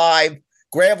 6'5",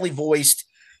 gravelly voiced,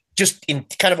 just in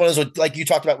kind of one of those, like you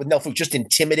talked about with Nelfuk, just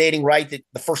intimidating, right? That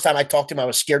the first time I talked to him, I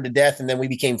was scared to death, and then we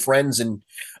became friends, and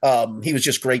he was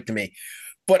just great to me.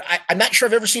 But I'm not sure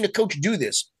I've ever seen a coach do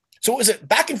this. So it was a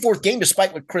back and forth game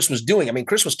despite what Chris was doing. I mean,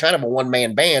 Chris was kind of a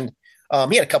one-man band.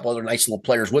 He had a couple other nice little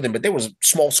players with him, but there was a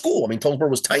small school. I mean, Tollsboro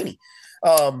was tiny.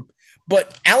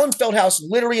 But Alan Feldhouse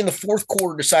literally in the fourth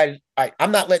quarter decided, all right,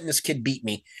 I'm not letting this kid beat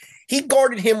me. He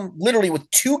guarded him literally with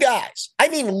two guys. I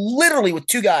mean, literally with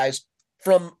two guys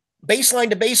from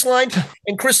baseline to baseline,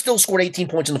 and Chris still scored 18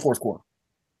 points in the fourth quarter.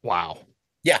 Wow.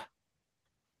 Yeah.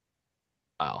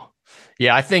 Wow.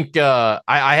 Yeah, I think I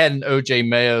had an OJ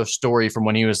Mayo story from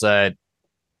when he was at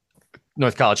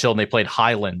North College Hill and they played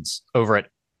Highlands over at,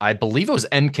 I believe it was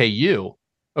NKU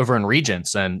over in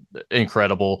Regents, and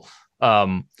incredible.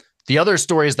 The other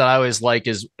stories that I always like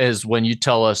is when you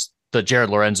tell us the Jared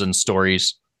Lorenzen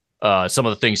stories, some of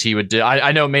the things he would do.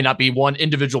 I know it may not be one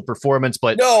individual performance,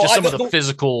 but some of the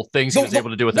physical things he was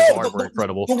able to do with his arm were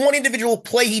incredible. The one individual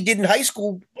play he did in high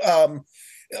school,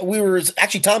 we were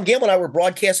actually Tom Gamble and I were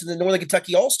broadcasting the Northern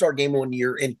Kentucky All-Star game one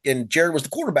year, and Jared was the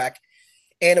quarterback,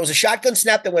 and it was a shotgun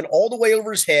snap that went all the way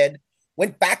over his head,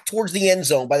 went back towards the end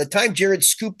zone. By the time Jared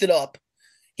scooped it up,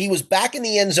 he was back in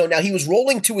the end zone. Now he was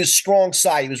rolling to his strong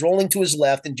side. He was rolling to his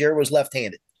left, and Jared was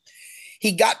left-handed.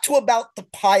 He got to about the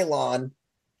pylon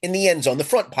in the end zone, the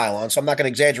front pylon. So I'm not going to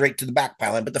exaggerate to the back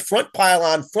pylon, but the front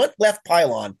pylon, front left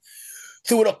pylon,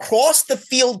 threw it across the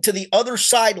field to the other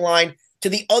sideline, to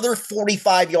the other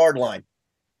 45-yard line.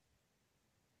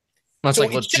 That's so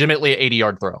like legitimately an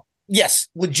 80-yard throw. Yes,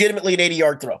 legitimately an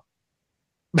 80-yard throw.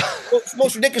 It's the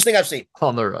most ridiculous thing I've seen.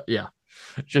 On the yeah,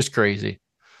 just crazy.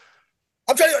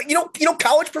 I'm trying to, you know,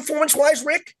 college performance-wise,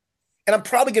 Rick, and I'm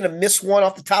probably going to miss one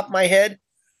off the top of my head,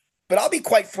 but I'll be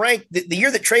quite frank. The year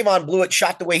that Trayvon Blewett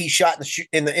shot the way he shot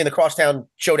in the Crosstown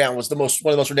Showdown was one of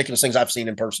the most ridiculous things I've seen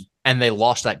in person. And they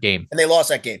lost that game.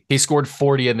 He scored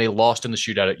 40, and they lost in the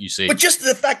shootout at UC. But just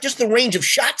the range of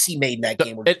shots he made in that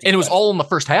game. And it was all in the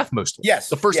first half, mostly. Yes.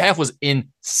 The first half was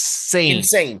insane.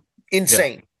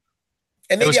 Insane.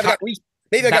 And maybe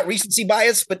I got recency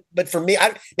bias, but for me,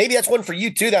 maybe that's one for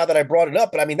you too, now that I brought it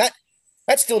up. But I mean,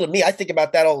 that's still to me, I think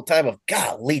about that all the time of,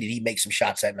 golly, did he make some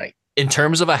shots that night? In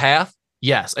terms of a half,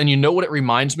 yes. And you know what it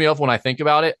reminds me of when I think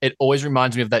about it? It always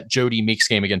reminds me of that Jody Meeks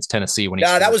game against Tennessee.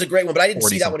 That was a great one, but I didn't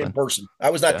see that one in person. I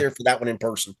was not there for that one in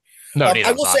person. No,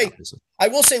 I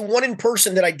will say one in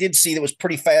person that I did see that was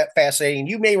pretty fascinating.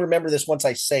 You may remember this once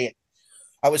I say it.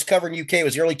 I was covering UK. It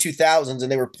was the early 2000s,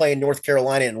 and they were playing North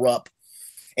Carolina in Rupp.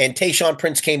 And Tayshaun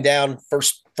Prince came down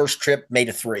first trip, made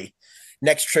a three.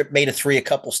 Next trip made a three a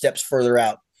couple steps further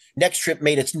out. Next trip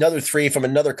made another three from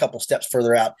another couple steps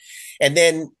further out. And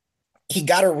then he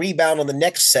got a rebound on the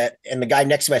next set, and the guy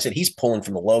next to me, I said, he's pulling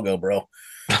from the logo, bro.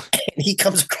 And he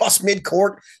comes across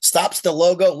midcourt, stops the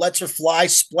logo, lets her fly,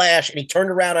 splash, and he turned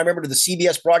around. I remember to the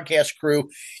CBS broadcast crew.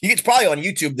 It's probably on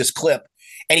YouTube, this clip,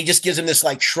 and he just gives him this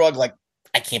like shrug, like,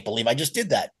 I can't believe I just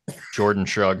did that. Jordan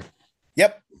shrug.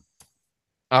 Yep.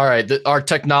 All right. Our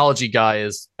technology guy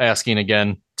is asking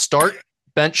again. Start,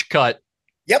 bench, cut.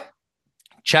 Yep.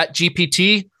 Chat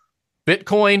GPT,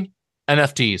 Bitcoin,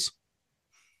 NFTs.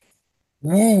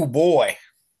 Woo, boy.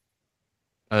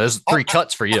 There's three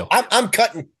cuts for you. I'm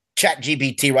cutting Chat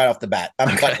GPT right off the bat.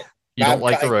 I'm cutting. You don't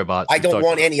like the robots. I don't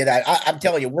want any of that. I'm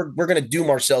telling you, we're going to doom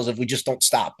ourselves if we just don't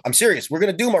stop. I'm serious. We're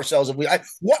going to doom ourselves if we.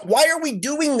 Why are we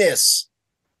doing this?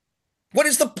 What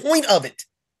is the point of it?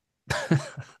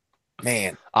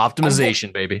 Man,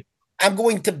 optimization, baby. I'm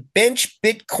going to bench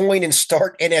Bitcoin and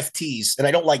start NFTs, and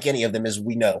I don't like any of them, as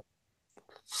we know.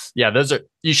 Yeah, those are.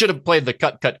 You should have played the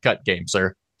cut game,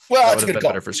 sir. Well, that that's would have been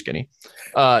better for Skinny.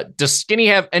 Does Skinny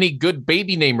have any good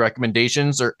baby name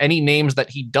recommendations or any names that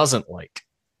he doesn't like?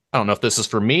 I don't know if this is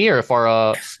for me or if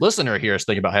our listener here is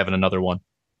thinking about having another one.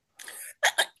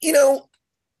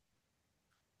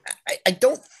 I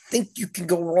don't think you can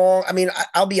go wrong. I mean,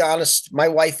 I'll be honest. My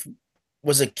wife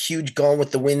was a huge Gone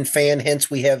with the Wind fan. Hence,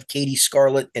 we have Katie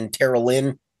Scarlett and Tara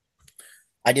Lynn.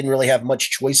 I didn't really have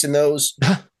much choice in those.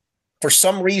 For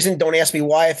some reason, don't ask me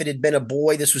why. If it had been a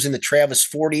boy, this was in the Travis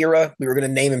Ford era. We were going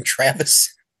to name him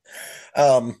Travis.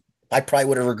 I probably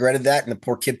would have regretted that, and the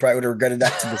poor kid probably would have regretted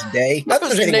that to this day. Not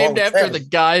was named after Travis. The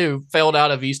guy who failed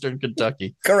out of Eastern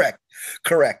Kentucky. Correct.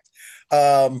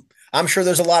 I'm sure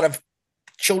there's a lot of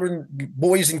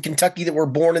boys in Kentucky that were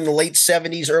born in the late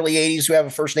 70s, early 80s who have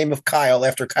a first name of Kyle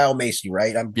after Kyle Macy,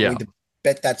 right? I'm going to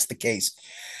bet that's the case.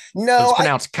 No, it's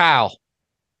pronounced Kyle.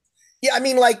 Yeah, I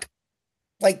mean, like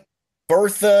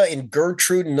Bertha and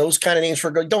Gertrude and those kind of names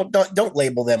for don't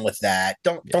label them with that.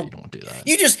 Don't do that.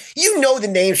 You know the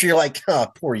names. So you're like, oh,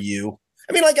 poor you.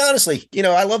 I mean, like honestly,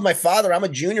 I love my father. I'm a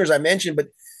junior, as I mentioned, but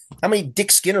how many Dick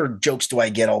Skinner jokes do I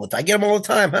get all the time? I get them all the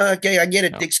time. Huh? Okay, I get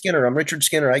it. No. Dick Skinner. I'm Richard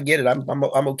Skinner. I get it.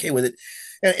 I'm okay with it.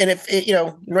 And if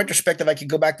in retrospect, if I could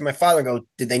go back to my father and go,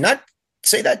 did they not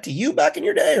say that to you back in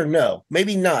your day, or no?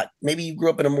 Maybe not. Maybe you grew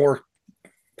up in a more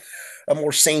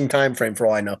sane time frame, for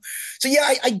all I know. So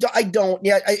yeah, I don't.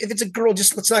 Yeah, if it's a girl,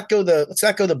 just let's not go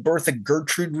the Bertha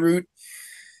Gertrude route.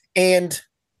 And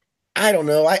I don't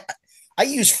know. I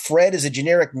use Fred as a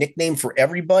generic nickname for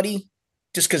everybody,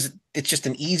 just because it's just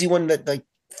an easy one. That like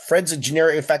Fred's a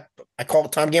generic. In fact,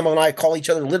 Tom Gamble and I call each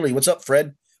other literally, "What's up,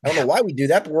 Fred?" I don't know why we do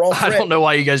that, but we're all Fred. I don't know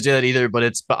why you guys do that either,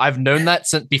 but I've known that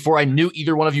since before I knew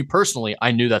either one of you personally.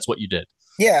 I knew that's what you did.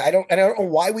 Yeah, I don't know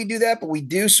why we do that, but we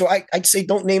do. So I'd say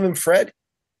don't name him Fred.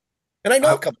 And I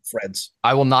know a couple of Freds.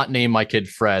 I will not name my kid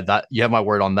Fred. That you have my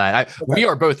word on that. Okay. We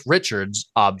are both Richards,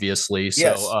 obviously. So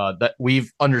yes. That we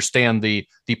understand the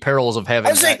perils of having.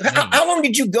 I was saying, how long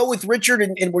did you go with Richard,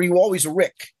 and were you always a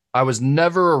Rick? I was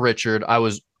never a Richard.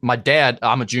 My dad.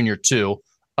 I'm a junior too.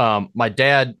 My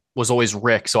dad was always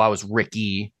Rick, so I was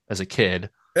Ricky as a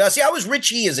kid. See, I was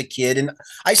Richie as a kid, and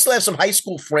I still have some high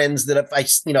school friends that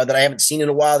that I haven't seen in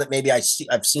a while. That maybe I've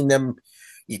seen them.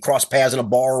 You cross paths in a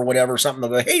bar or whatever, or something.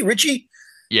 They'll go, "Hey, Richie."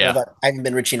 Yeah, I haven't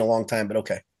been Richie in a long time, but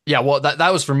okay. Yeah, well, that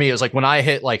was for me. It was like when I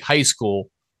hit like high school,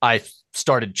 I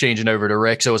started changing over to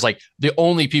Rick. So it was like the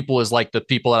only people is like the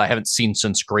people that I haven't seen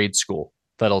since grade school.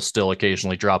 That'll still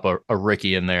occasionally drop a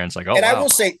Ricky in there, and it's like, oh. And wow. I will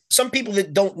say, some people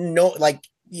that don't know, like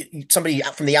somebody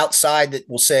from the outside that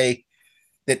will say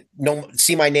that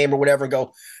see my name or whatever, and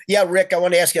go, "Yeah, Rick, I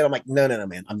want to ask you." And I'm like, no,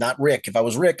 man, I'm not Rick. If I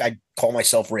was Rick, I'd call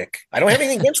myself Rick. I don't have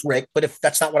anything against Rick, but if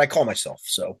that's not what I call myself,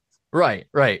 so right.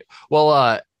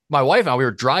 Well, my wife and I, we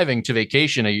were driving to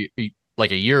vacation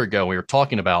like a year ago. We were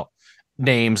talking about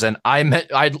names, and I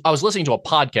was listening to a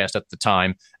podcast at the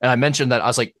time, and I mentioned that I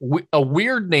was like, a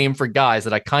weird name for guys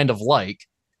that I kind of like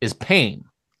is Payne,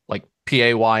 like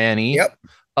Payne. Yep.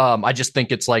 I just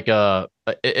think it's like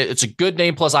it's a good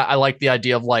name. Plus, I like the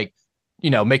idea of like,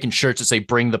 making shirts that say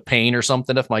 "Bring the Pain" or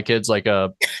something. If my kid's like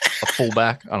a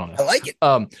fullback, I don't know. I like it.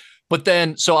 But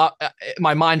then, so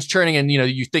my mind's turning, and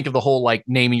you think of the whole like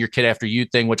naming your kid after you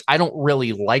thing, which I don't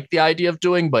really like the idea of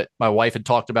doing. But my wife had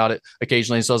talked about it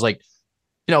occasionally, so I was like,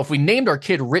 if we named our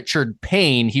kid Richard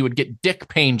Payne, he would get Dick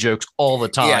Payne jokes all the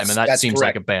time, yes, and that seems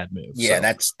correct. Like a bad move. Yeah,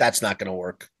 so. That's not going to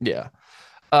work. Yeah.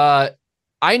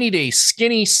 I need a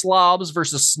Skinny slobs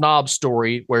versus snob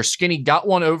story where Skinny got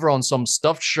one over on some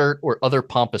stuffed shirt or other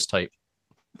pompous type.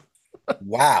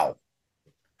 Wow.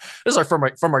 This is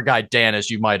from our guy Dan, as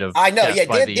you might have. I know. Yeah,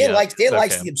 Dan likes okay.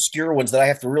 the obscure ones that I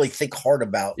have to really think hard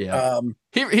about. Yeah.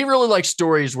 He really likes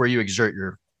stories where you exert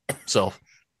yourself.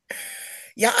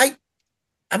 Yeah,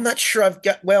 I'm not sure I've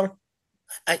got. Well,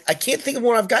 I can't think of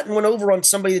one I've gotten one over on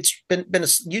somebody that's been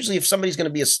usually if somebody's going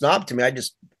to be a snob to me, I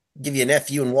just give you an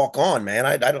FU and walk on, man.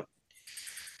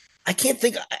 I can't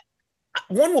think.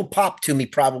 One will pop to me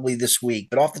probably this week,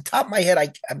 but off the top of my head,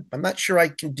 I'm not sure I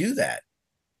can do that.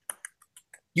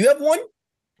 You have one?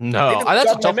 No, that's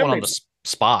a tough one on the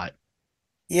spot.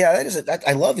 Yeah, that is.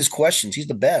 I love his questions. He's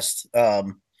the best. Yeah,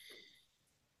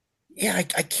 I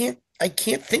can't. I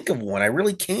can't think of one. I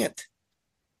really can't.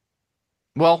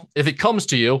 Well, if it comes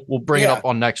to you, we'll bring it up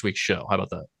on next week's show. How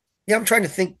about that? Yeah, I'm trying to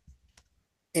think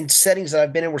in settings that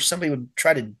I've been in where somebody would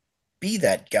try to be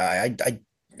that guy.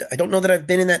 I don't know that I've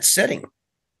been in that setting.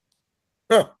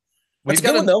 Huh. That's a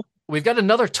good one, though. We've got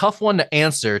another tough one to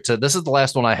answer. This is the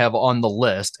last one I have on the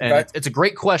list. And it's a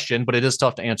great question, but it is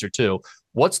tough to answer too.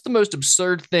 What's the most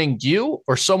absurd thing you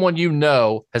or someone you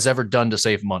know has ever done to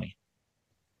save money?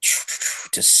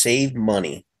 To save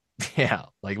money? Yeah.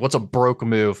 Like what's a broke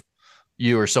move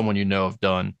you or someone you know have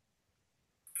done?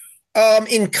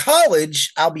 In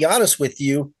college, I'll be honest with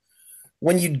you,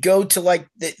 when you'd go to like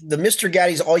the Mr.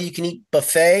 Gatti's all you can eat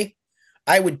buffet,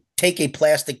 I would take a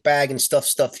plastic bag and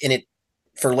stuff in it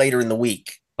for later in the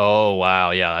week. Oh,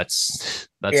 wow. Yeah, that's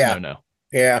no.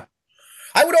 Yeah.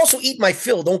 I would also eat my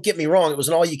fill. Don't get me wrong. It was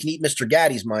an all you can eat Mr.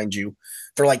 Gatti's, mind you,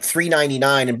 for like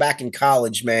 $3.99. And back in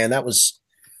college, man, that was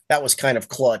kind of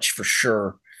clutch for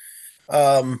sure.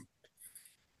 Yeah,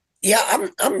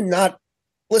 I'm not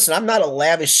a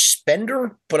lavish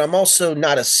spender, but I'm also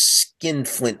not a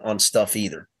skinflint on stuff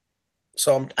either.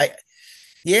 So I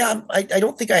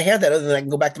don't think I had that other than I can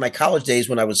go back to my college days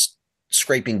when I was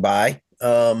scraping by.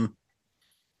 Yeah,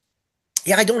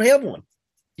 I don't have one.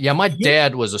 Yeah, my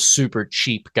dad was a super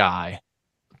cheap guy,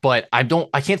 but I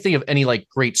can't think of any like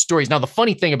great stories. Now, the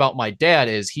funny thing about my dad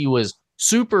is he was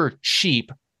super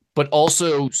cheap, but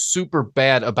also super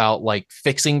bad about like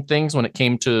fixing things when it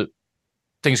came to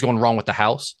things going wrong with the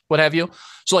house, what have you.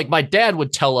 So like my dad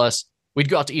would tell us, we'd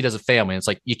go out to eat as a family. And it's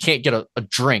like, you can't get a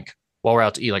drink while we're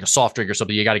out to eat, like a soft drink or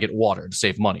something. You got to get water to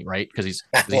save money, right? Because he's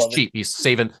cheap. He's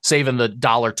saving the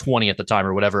 $1.20 at the time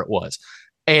or whatever it was.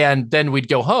 And then we'd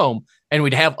go home and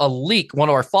we'd have a leak. One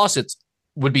of our faucets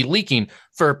would be leaking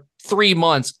for 3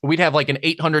 months. We'd have like an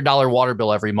 $800 water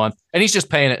bill every month. And he's just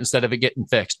paying it instead of it getting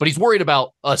fixed. But he's worried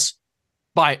about us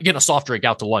getting a soft drink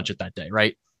out to lunch at that day,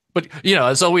 right? But,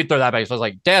 so we'd throw that back. So I was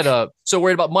like, Dad, so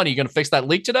worried about money. You going to fix that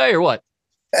leak today or what?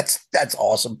 That's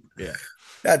awesome. Yeah.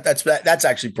 That's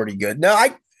actually pretty good. No,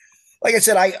 like I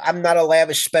said, I'm not a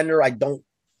lavish spender. I don't,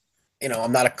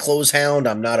 I'm not a clothes hound.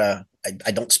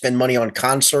 I don't spend money on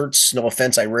concerts. No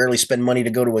offense. I rarely spend money to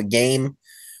go to a game.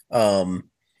 I'm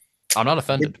not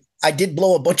offended. I did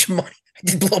blow a bunch of money. I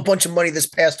did blow a bunch of money this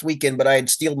past weekend, but I had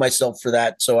steeled myself for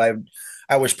that. So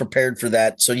I was prepared for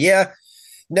that. So yeah,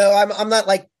 no, I'm not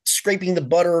like scraping the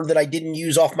butter that I didn't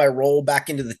use off my roll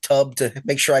back into the tub to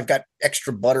make sure I've got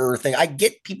extra butter or thing. I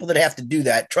get people that have to do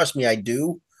that. Trust me, I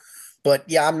do. But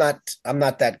yeah, I'm not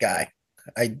that guy.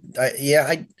 I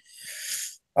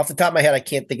off the top of my head, I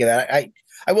can't think of that.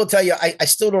 I will tell you, I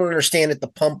still don't understand at the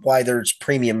pump why there's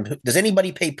premium. Does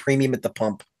anybody pay premium at the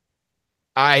pump?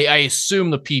 I assume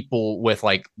the people with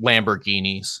like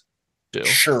Lamborghinis do.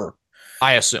 Sure.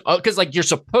 I assume because like you're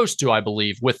supposed to, I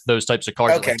believe, with those types of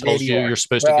cars. Okay, it tells you're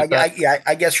supposed to get that.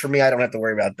 I guess for me, I don't have to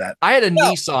worry about that. I had a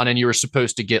Nissan, and you were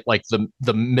supposed to get like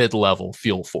the mid-level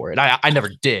fuel for it. I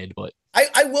never did, but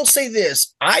I will say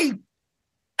this: I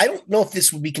don't know if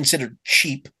this would be considered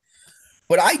cheap,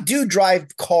 but I do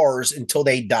drive cars until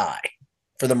they die,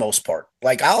 for the most part.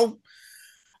 Like I've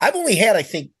only had, I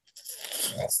think,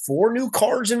 4 new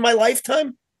cars in my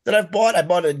lifetime that I've bought. I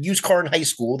bought a used car in high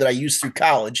school that I used through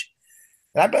college.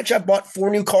 And I bet you I've bought 4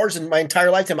 new cars in my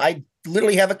entire lifetime. I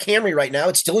literally have a Camry right now.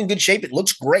 It's still in good shape. It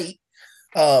looks great.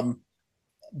 But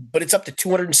it's up to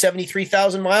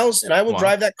 273,000 miles, and I will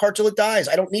drive that car till it dies.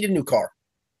 I don't need a new car.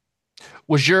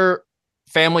 Was your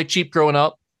family cheap growing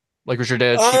up? Like, was your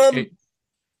dad cheap?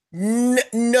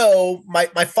 No, my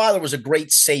father was a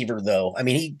great saver, though. I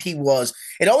mean, he was.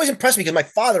 It always impressed me because my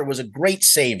father was a great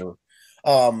saver.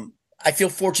 I feel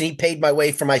fortunate he paid my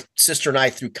way for my sister and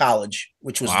I through college,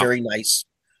 which was very nice.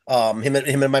 Him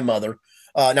and my mother.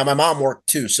 Now my mom worked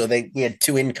too, so we had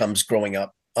 2 incomes growing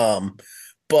up.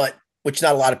 But which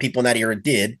not a lot of people in that era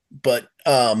did. But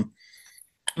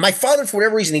my father, for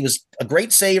whatever reason, he was a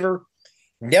great saver,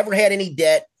 never had any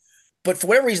debt. But for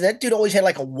whatever reason, that dude always had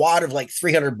like a wad of like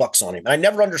 $300 on him. And I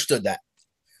never understood that.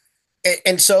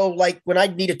 And so, like, when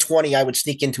I'd need a 20, I would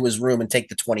sneak into his room and take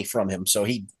the 20 from him. So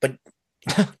but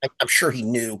I'm sure he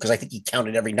knew because I think he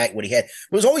counted every night what he had. It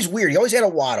was always weird. He always had a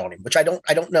wad on him, which I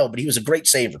don't know, but he was a great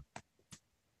saver.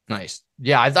 Nice.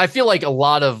 Yeah, I feel like a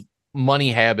lot of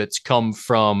money habits come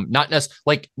from not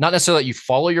necessarily that you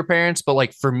follow your parents, but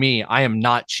like for me, I am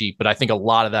not cheap, but I think a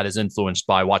lot of that is influenced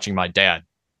by watching my dad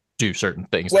do certain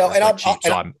things. Well, and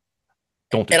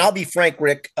I'll be frank,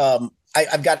 Rick.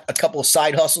 I've got a couple of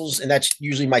side hustles, and that's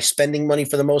usually my spending money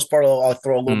for the most part. I'll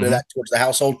throw a little bit of that towards the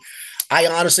household. I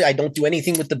honestly, I don't do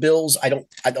anything with the bills. I don't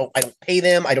pay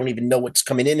them. I don't even know what's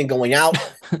coming in and going out.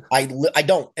 I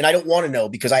don't, and I don't want to know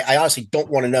because I honestly don't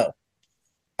want to know.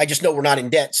 I just know we're not in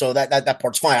debt, so that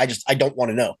part's fine. I don't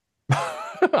want to know.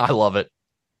 I love it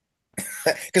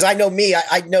because I know me.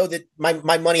 I know that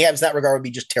my money habits in that regard would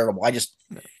be just terrible.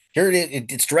 Here it is.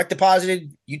 It's direct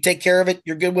deposited. You take care of it.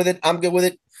 You're good with it. I'm good with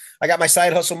it. I got my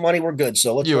side hustle money. We're good.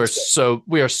 So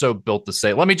we are so built to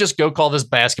say, let me just go call this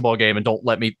basketball game and don't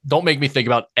make me think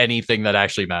about anything that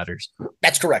actually matters.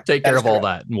 That's correct. Take care of all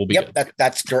that and we'll be good.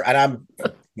 That's correct. And I'm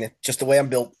just the way I'm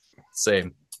built.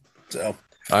 Same. So,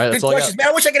 all right. Good questions, man.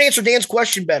 I wish I could answer Dan's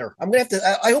question better. I'm going to have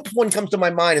to, I hope one comes to my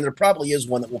mind, and there probably is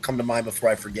one that will come to mind before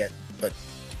I forget. But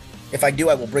if I do,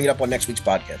 I will bring it up on next week's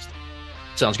podcast.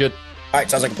 Sounds good. All right.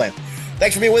 Sounds like a plan.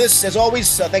 Thanks for being with us. As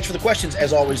always, thanks for the questions.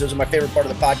 As always, those are my favorite part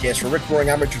of the podcast. For Rick Broering,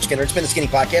 I'm Richard Skinner. It's been the Skinny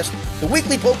Podcast, the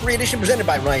weekly potpourri edition presented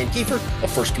by Ryan Kiefer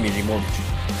of First Community Mortgage.